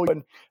flagpole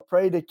and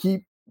pray to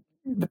keep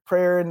the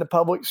prayer in the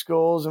public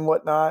schools and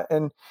whatnot.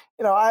 And,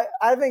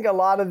 I think a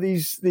lot of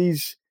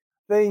these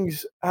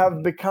things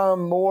have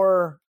become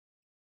more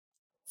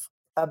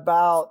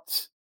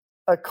about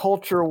a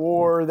culture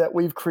war that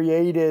we've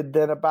created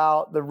than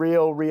about the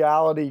real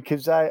reality.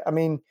 Because I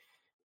mean,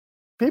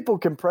 people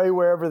can pray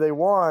wherever they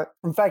want.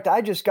 In fact,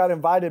 I just got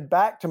invited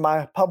back to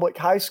my public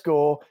high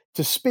school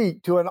to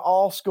speak to an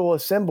all-school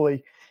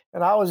assembly,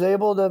 and I was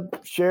able to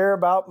share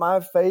about my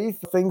faith,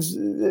 things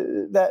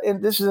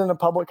and this is in a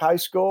public high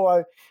school.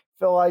 I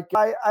feel like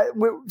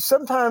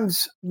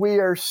sometimes we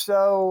are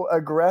so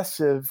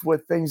aggressive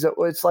with things that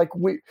it's like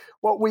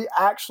what we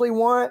actually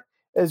want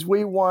is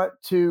we want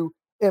to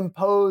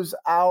impose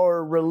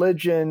our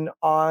religion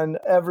on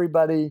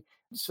everybody.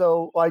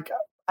 So, like,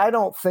 I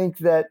don't think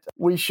that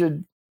we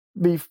should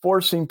be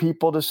forcing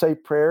people to say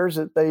prayers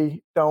that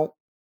they don't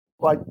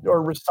like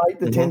or recite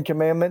the 10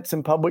 Commandments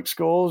in public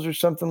schools or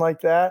something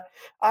like that.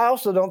 I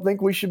also don't think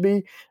we should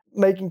be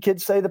making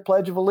kids say the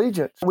Pledge of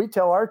Allegiance. We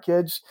tell our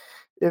kids,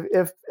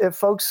 if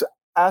folks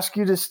ask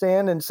you to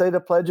stand and say the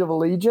Pledge of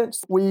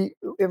Allegiance, we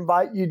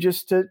invite you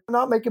just to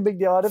not make a big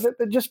deal out of it,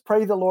 but just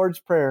pray the Lord's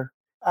Prayer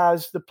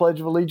as the Pledge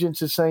of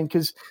Allegiance is saying,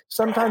 because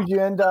sometimes you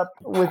end up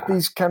with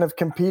these kind of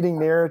competing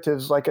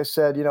narratives, like I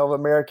said, of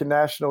American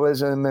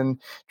nationalism and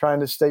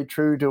trying to stay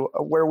true to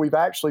where we've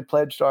actually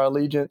pledged our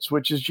allegiance,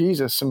 which is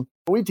Jesus. And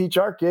we teach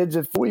our kids,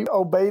 if we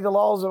obey the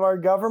laws of our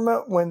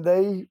government when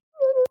they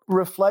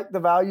reflect the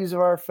values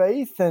of our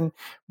faith, and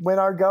when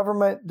our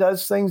government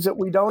does things that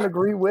we don't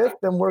agree with,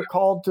 then we're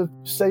called to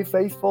stay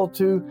faithful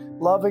to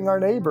loving our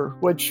neighbor,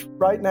 which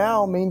right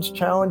now means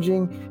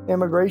challenging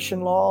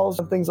immigration laws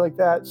and things like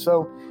that.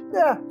 So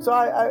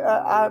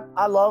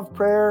I love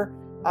prayer.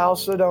 I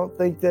also don't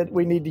think that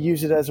we need to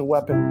use it as a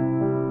weapon.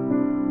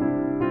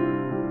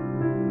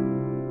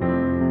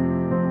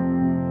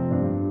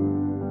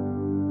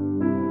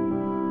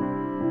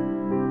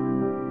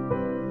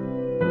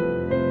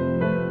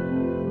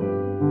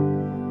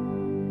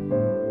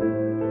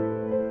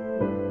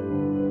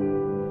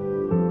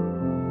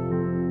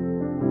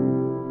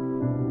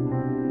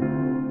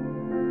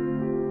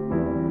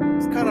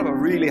 Kind of a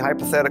really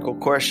hypothetical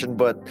question,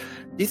 but do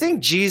you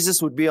think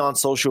Jesus would be on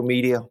social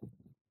media?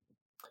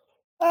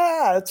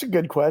 That's a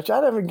good question.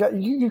 I haven't got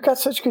you got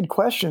such good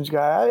questions,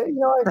 guy.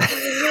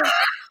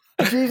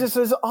 Jesus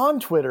is on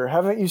Twitter.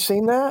 Haven't you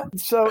seen that?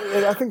 So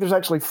I think there's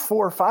actually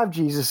 4 or 5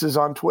 Jesuses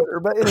on Twitter.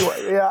 But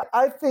anyway, yeah,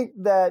 I think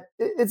that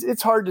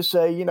it's hard to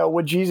say,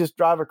 would Jesus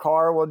drive a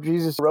car? Well,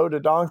 Jesus rode a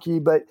donkey.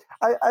 But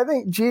I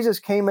think Jesus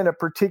came in a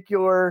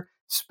particular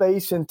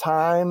space and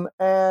time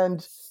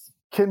and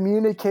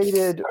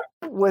communicated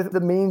with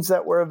the means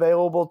that were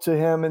available to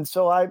him. And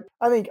so I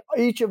think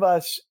each of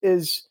us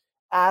is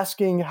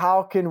asking,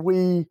 how can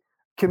we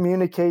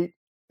communicate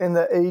in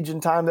the age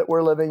and time that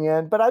we're living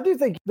in? But I do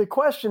think the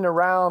question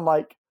around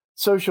like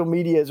social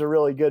media is a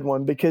really good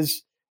one,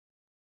 because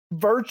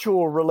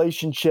virtual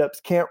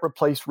relationships can't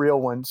replace real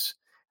ones.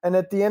 And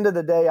at the end of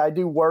the day, I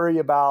do worry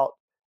about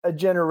a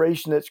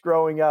generation that's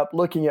growing up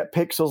looking at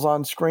pixels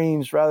on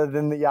screens rather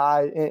than the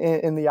eye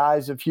in the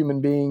eyes of human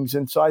beings.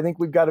 And so I think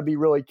we've got to be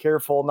really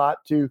careful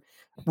not to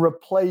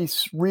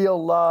replace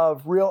real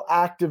love, real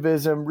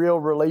activism, real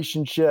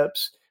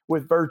relationships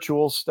with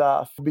virtual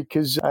stuff.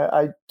 Because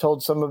I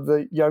told some of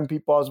the young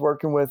people I was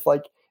working with,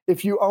 like,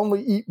 if you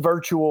only eat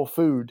virtual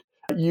food,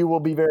 you will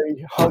be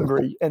very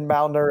hungry and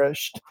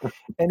malnourished.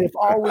 And if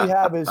all we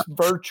have is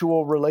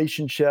virtual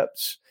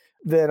relationships,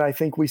 then I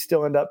think we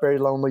still end up very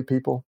lonely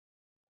people.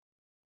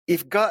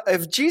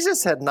 If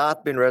Jesus had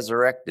not been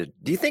resurrected,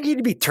 do you think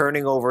he'd be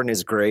turning over in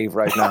his grave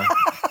right now?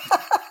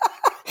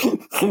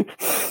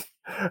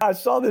 I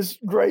saw this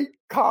great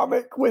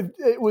comic with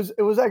it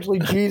was actually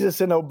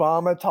Jesus and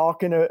Obama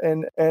talking,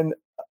 and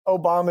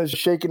Obama's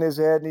shaking his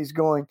head and he's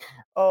going,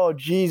 "Oh,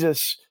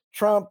 Jesus,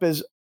 Trump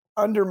is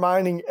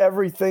undermining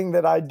everything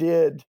that I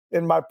did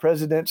in my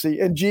presidency."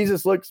 And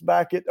Jesus looks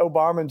back at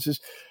Obama and says,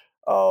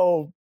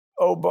 "Oh,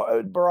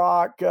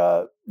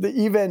 Barack, the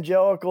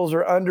evangelicals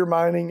are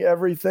undermining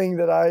everything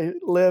that I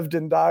lived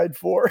and died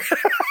for.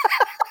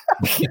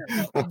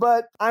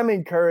 But I'm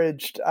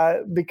encouraged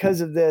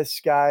because of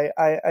this guy.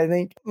 I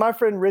think my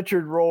friend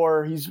Richard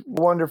Rohr, he's a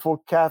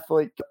wonderful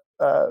Catholic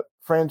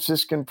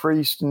Franciscan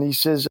priest, and he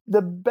says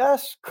the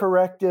best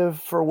corrective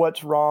for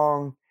what's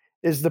wrong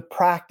is the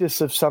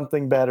practice of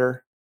something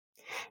better.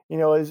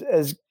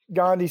 As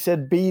Gandhi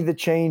said, be the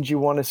change you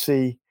want to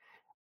see.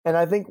 And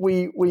I think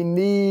we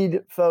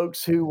need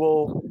folks who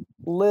will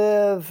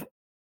live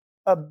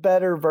a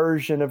better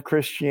version of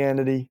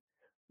Christianity,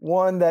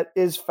 one that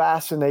is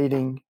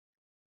fascinating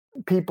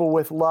people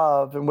with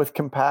love and with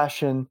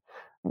compassion.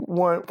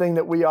 One thing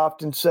that we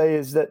often say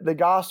is that the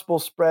gospel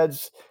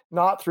spreads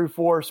not through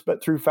force,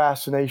 but through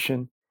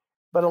fascination.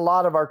 But a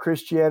lot of our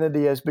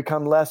Christianity has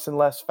become less and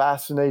less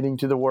fascinating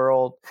to the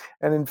world.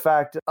 And in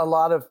fact, a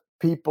lot of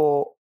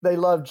people, they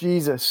love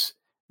Jesus.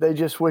 They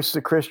just wish the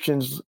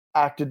Christians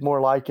acted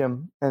more like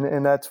him.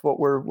 And that's what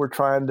we're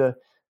trying to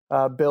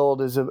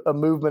build, is a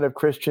movement of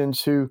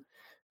Christians who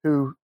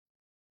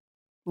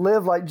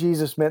live like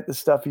Jesus meant the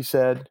stuff he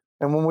said.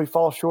 And when we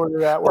fall short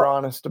of that, we're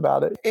honest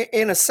about it.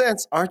 In a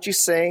sense, aren't you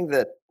saying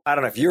that, I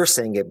don't know if you're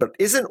saying it, but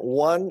isn't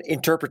one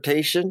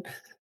interpretation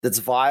that's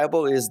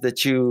viable is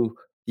that you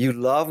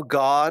love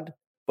God,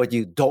 but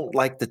you don't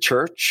like the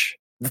church?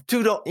 The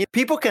two don't,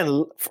 people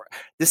can,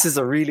 this is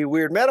a really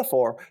weird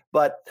metaphor,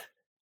 but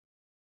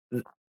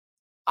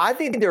I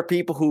think there are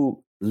people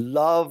who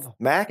love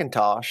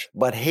Macintosh,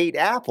 but hate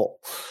Apple.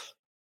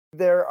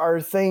 There are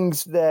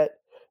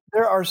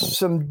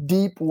some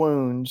deep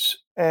wounds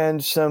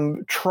and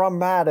some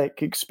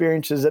traumatic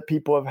experiences that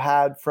people have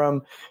had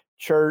from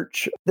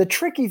church. The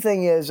tricky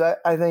thing is,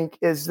 I think,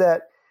 is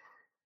that,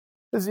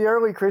 as the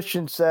early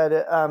Christians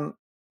said,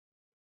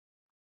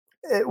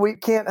 we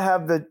can't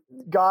have the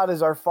God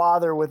as our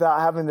father without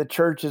having the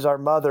church as our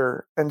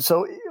mother. And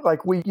so,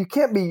 you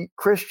can't be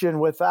Christian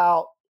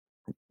without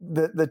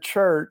the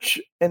church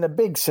in a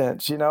big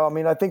sense.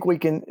 I think we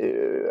can.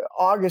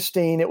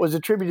 Augustine, it was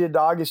attributed to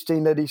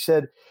Augustine that he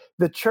said,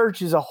 the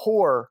church is a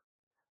whore,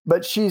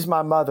 but she's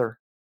my mother.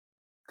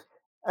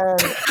 And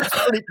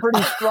it's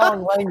pretty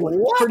strong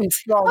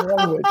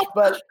language.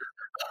 But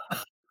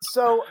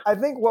so I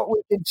think what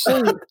we can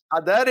see,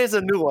 that is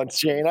a new one,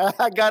 Shane.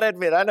 I got to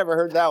admit, I never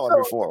heard that one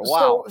before.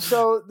 Wow.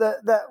 So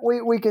that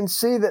we can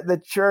see that the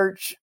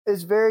church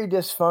is very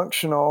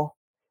dysfunctional,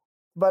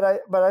 but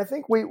I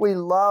think we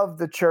love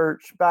the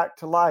church back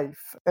to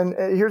life. And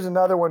here's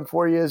another one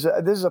for you: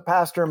 this is a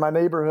pastor in my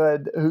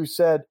neighborhood who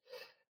said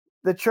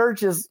the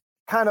church is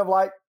kind of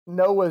like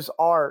Noah's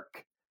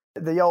Ark,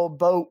 the old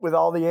boat with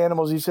all the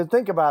animals. He said,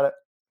 think about it.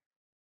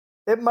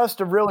 It must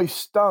have really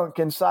stunk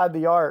inside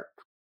the ark.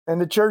 And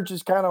the church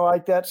is kind of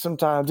like that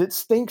sometimes. It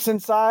stinks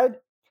inside,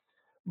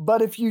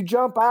 but if you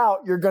jump out,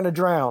 you're going to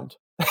drown.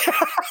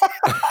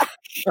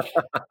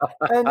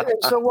 and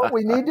so what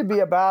we need to be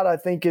about, I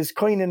think, is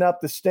cleaning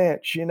up the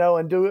stench,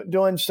 and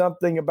doing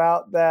something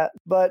about that.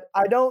 But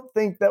I don't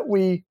think that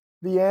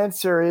the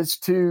answer is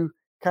to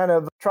kind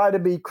of try to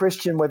be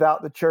Christian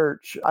without the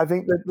church. I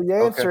think that the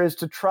answer is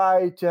to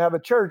try to have a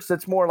church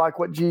that's more like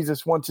what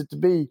Jesus wants it to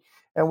be.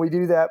 And we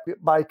do that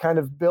by kind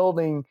of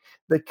building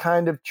the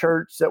kind of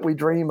church that we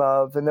dream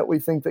of and that we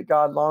think that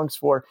God longs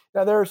for.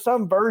 Now, there are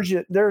some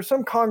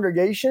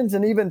congregations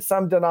and even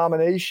some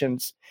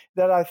denominations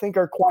that I think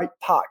are quite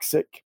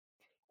toxic.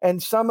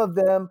 And some of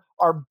them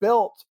are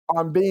built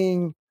on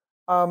being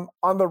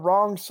on the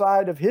wrong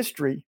side of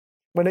history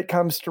when it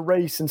comes to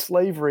race and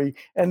slavery.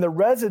 And the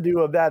residue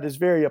of that is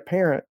very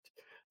apparent.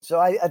 So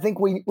I think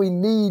we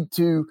need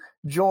to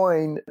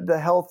join the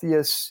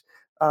healthiest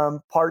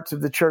parts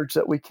of the church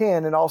that we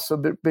can, and also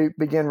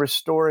begin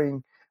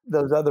restoring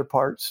those other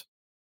parts.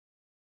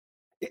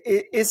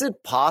 Is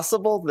it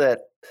possible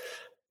that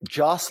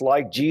just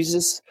like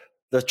Jesus,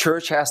 the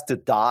church has to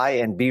die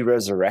and be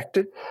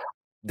resurrected?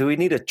 Do we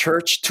need a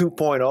church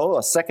 2.0,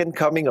 a second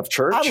coming of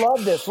church? I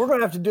love this. We're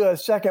going to have to do a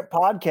second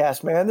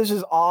podcast, man. This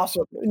is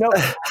awesome.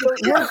 So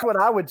here's what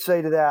I would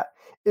say to that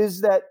is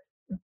that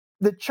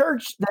the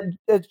church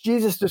that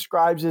Jesus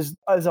describes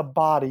as a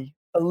body,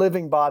 a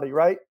living body,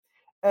 right?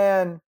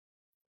 And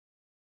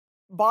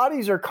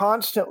bodies are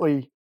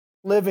constantly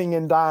living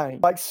and dying,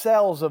 like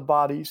cells of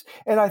bodies.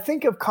 And I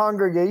think of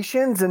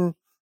congregations and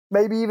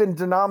maybe even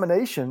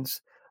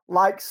denominations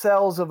like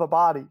cells of a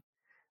body.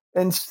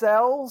 And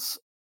cells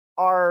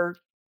are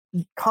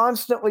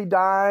constantly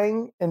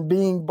dying and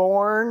being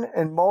born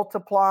and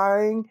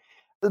multiplying,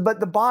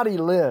 but the body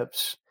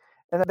lives.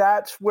 And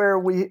that's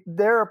where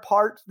there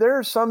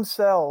are some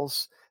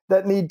cells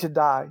that need to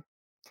die.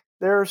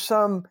 There are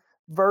some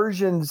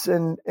versions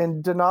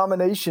and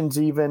denominations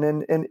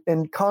even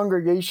and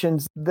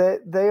congregations that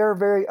they are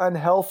very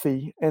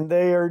unhealthy and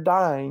they are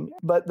dying,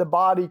 but the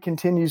body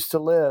continues to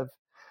live.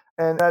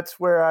 And that's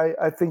where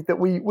I think that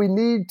we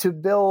need to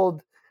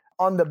build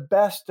on the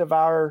best of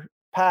our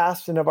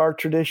past and of our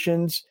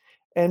traditions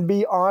and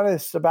be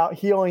honest about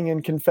healing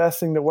and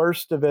confessing the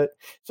worst of it.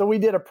 So we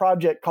did a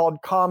project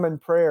called Common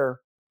Prayer.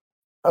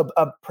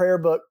 a prayer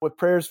book with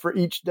prayers for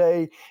each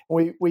day.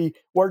 We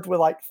worked with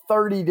like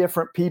 30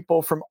 different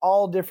people from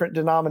all different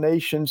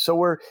denominations.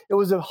 So it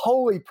was a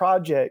holy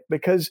project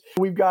because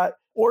we've got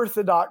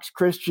Orthodox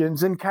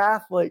Christians and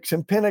Catholics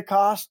and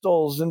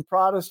Pentecostals and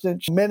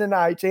Protestants,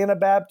 Mennonites,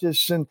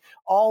 Anabaptists, and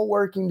all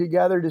working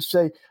together to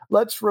say,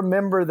 let's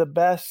remember the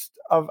best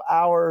of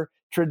our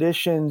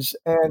traditions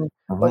and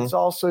let's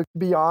also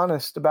be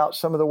honest about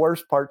some of the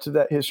worst parts of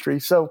that history.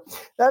 So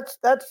that's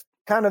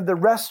kind of the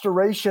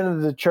restoration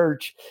of the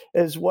church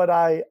is what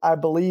I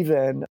believe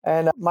in.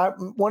 And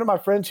one of my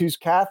friends who's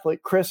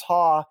Catholic, Chris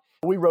Haw,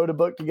 we wrote a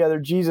book together,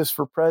 Jesus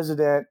for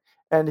President,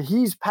 and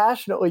he's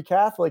passionately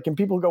Catholic. And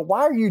people go,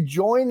 why are you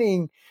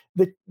joining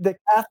the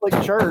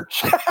Catholic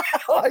Church?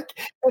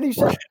 And he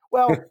says,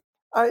 well,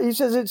 he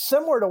says it's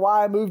similar to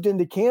why I moved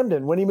into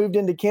Camden. When he moved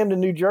into Camden,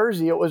 New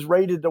Jersey, it was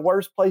rated the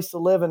worst place to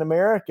live in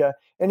America.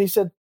 And he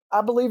said,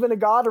 I believe in a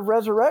God of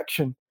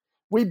resurrection.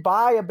 We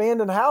buy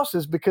abandoned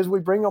houses because we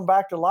bring them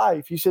back to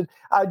life. He said,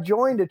 I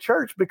joined a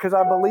church because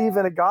I believe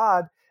in a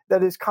God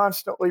that is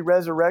constantly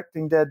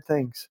resurrecting dead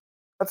things.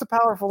 That's a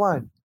powerful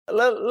line.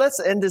 Let's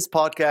end this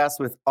podcast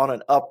on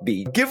an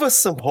upbeat. Give us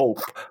some hope.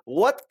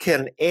 What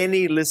can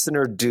any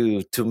listener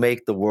do to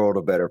make the world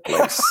a better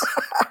place?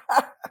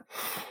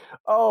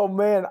 Oh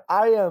man,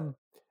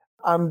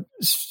 I'm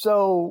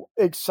so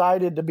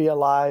excited to be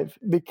alive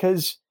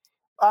because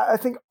I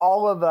think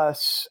all of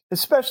us,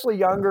 especially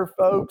younger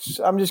folks,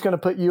 I'm just going to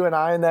put you and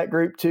I in that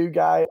group too,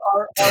 Guy.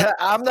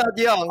 I'm not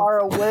young. Are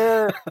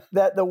aware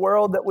that the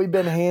world that we've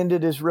been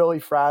handed is really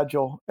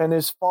fragile and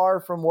is far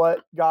from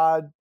what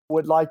God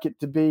would like it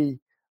to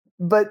be.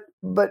 But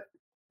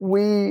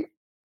we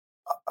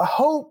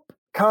hope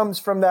comes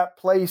from that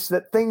place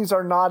that things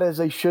are not as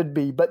they should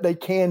be, but they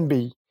can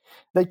be.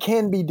 They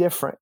can be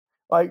different.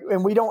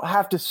 And we don't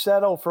have to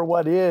settle for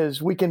what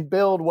is. We can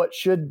build what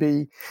should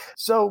be.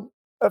 So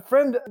a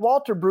friend,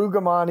 Walter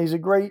Brueggemann, he's a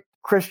great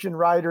Christian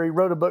writer. He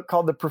wrote a book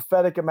called The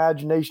Prophetic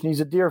Imagination. He's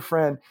a dear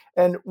friend.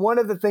 And one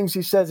of the things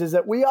he says is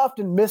that we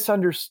often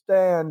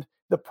misunderstand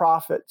the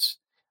prophets.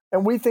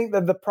 And we think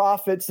that the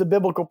prophets, the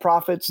biblical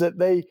prophets, that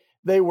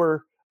they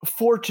were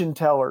fortune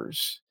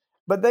tellers,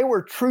 but they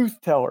were truth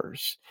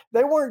tellers.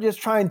 They weren't just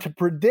trying to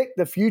predict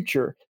the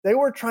future. They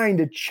were trying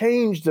to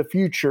change the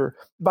future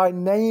by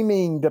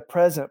naming the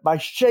present, by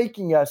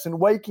shaking us and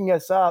waking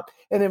us up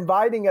and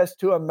inviting us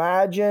to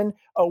imagine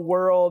a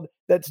world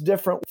that's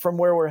different from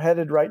where we're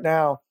headed right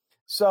now.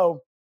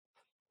 So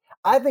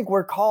I think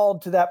we're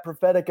called to that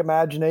prophetic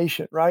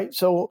imagination, right?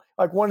 So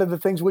like one of the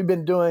things we've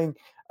been doing,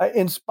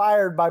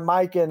 inspired by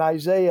Micah and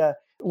Isaiah,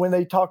 when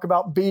they talk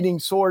about beating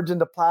swords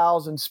into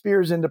plows and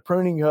spears into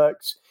pruning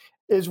hooks,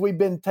 is we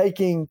don't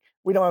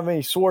have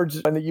any swords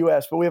in the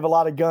U.S., but we have a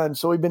lot of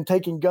guns. So we've been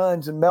taking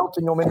guns and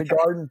melting them into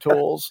garden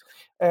tools.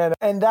 And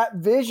that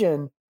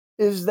vision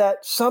is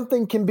that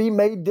something can be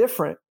made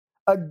different.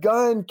 A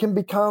gun can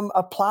become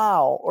a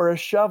plow or a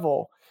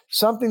shovel.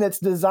 Something that's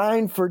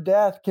designed for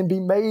death can be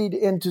made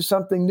into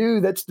something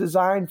new that's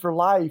designed for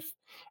life.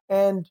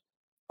 And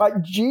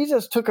like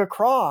Jesus took a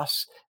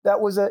cross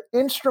that was an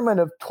instrument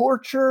of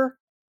torture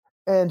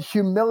and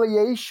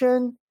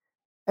humiliation.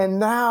 And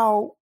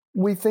now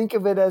we think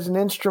of it as an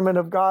instrument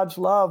of God's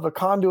love, a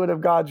conduit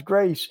of God's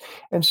grace.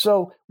 And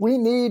so we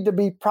need to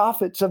be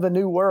prophets of a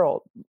new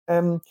world.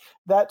 And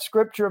that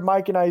scripture of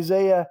Micah and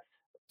Isaiah,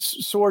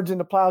 swords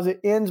into plows, it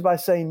ends by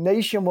saying,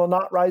 nation will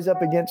not rise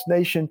up against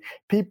nation.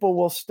 People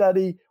will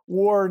study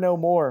war no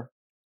more.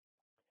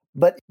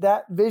 But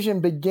that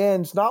vision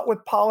begins not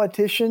with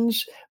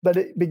politicians, but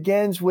it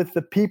begins with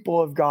the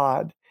people of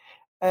God.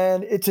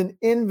 And it's an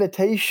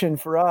invitation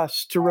for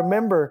us to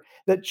remember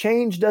that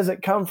change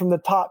doesn't come from the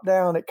top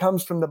down, it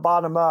comes from the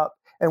bottom up.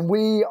 And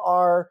we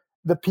are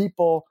the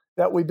people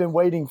that we've been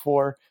waiting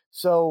for.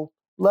 So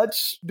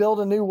let's build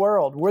a new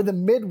world. We're the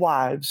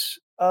midwives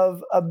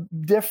of a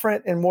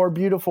different and more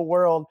beautiful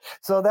world.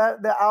 So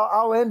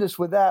I'll end us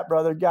with that,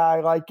 brother Guy.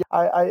 Like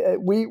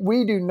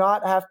we do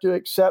not have to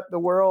accept the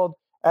world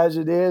as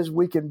it is.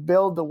 We can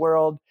build the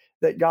world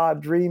that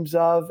God dreams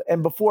of.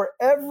 And before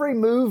every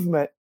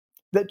movement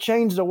that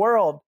changed the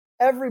world,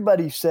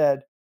 everybody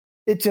said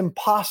it's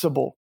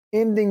impossible.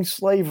 Ending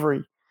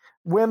slavery,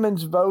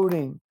 women's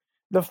voting,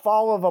 the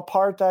fall of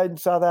apartheid in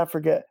South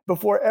Africa.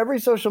 Before every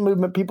social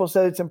movement, people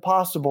said it's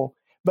impossible.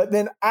 But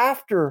then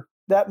after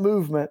that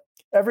movement,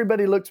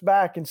 everybody looks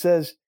back and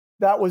says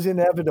that was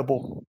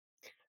inevitable.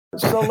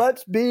 So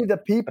let's be the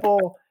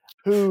people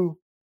who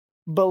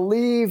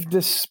believe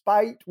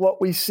despite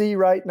what we see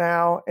right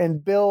now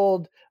and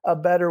build a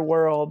better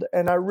world.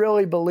 And I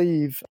really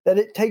believe that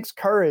it takes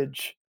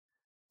courage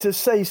to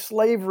say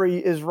slavery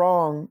is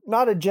wrong,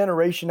 not a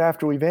generation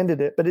after we've ended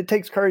it, but it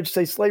takes courage to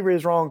say slavery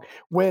is wrong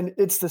when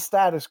it's the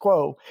status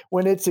quo,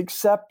 when it's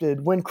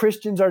accepted, when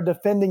Christians are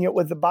defending it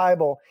with the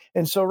Bible.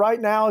 And so right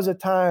now is a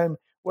time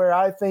where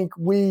I think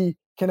we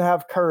can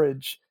have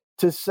courage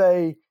to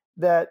say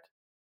that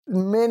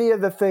many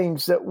of the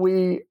things that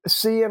we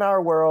see in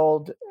our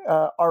world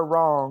are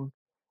wrong.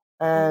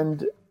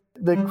 And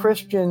the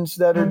Christians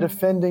that are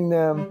defending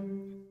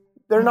them,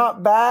 They're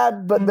not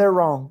bad, but they're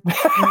wrong.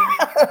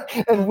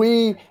 And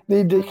we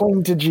need to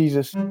cling to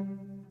Jesus.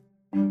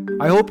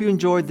 I hope you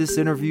enjoyed this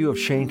interview of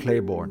Shane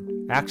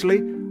Claiborne.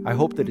 Actually, I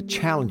hope that it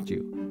challenged you.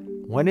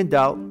 When in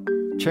doubt,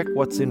 check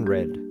what's in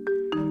red.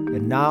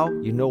 And now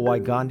you know why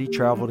Gandhi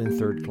traveled in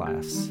third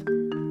class.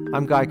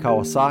 I'm Guy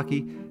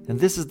Kawasaki, and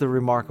this is the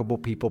Remarkable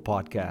People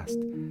Podcast.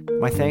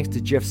 My thanks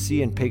to Jeff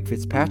C. and Peg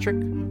Fitzpatrick,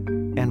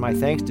 and my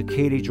thanks to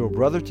Katie Jo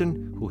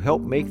Brotherton, who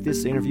helped make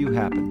this interview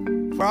happen.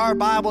 For our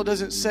Bible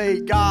doesn't say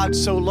God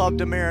so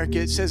loved America,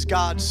 it says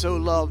God so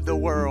loved the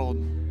world.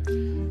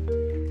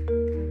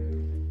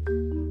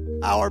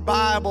 Our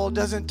Bible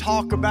doesn't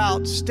talk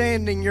about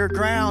standing your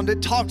ground,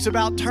 it talks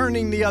about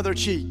turning the other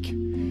cheek.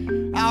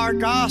 Our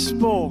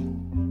gospel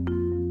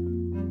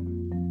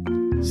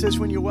says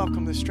when you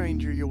welcome the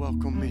stranger, you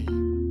welcome me.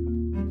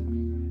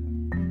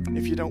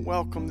 If you don't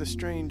welcome the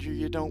stranger,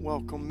 you don't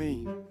welcome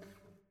me.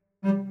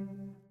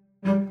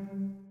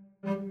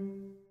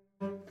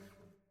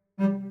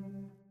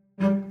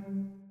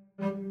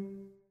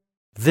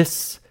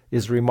 This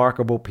is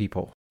Remarkable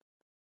People.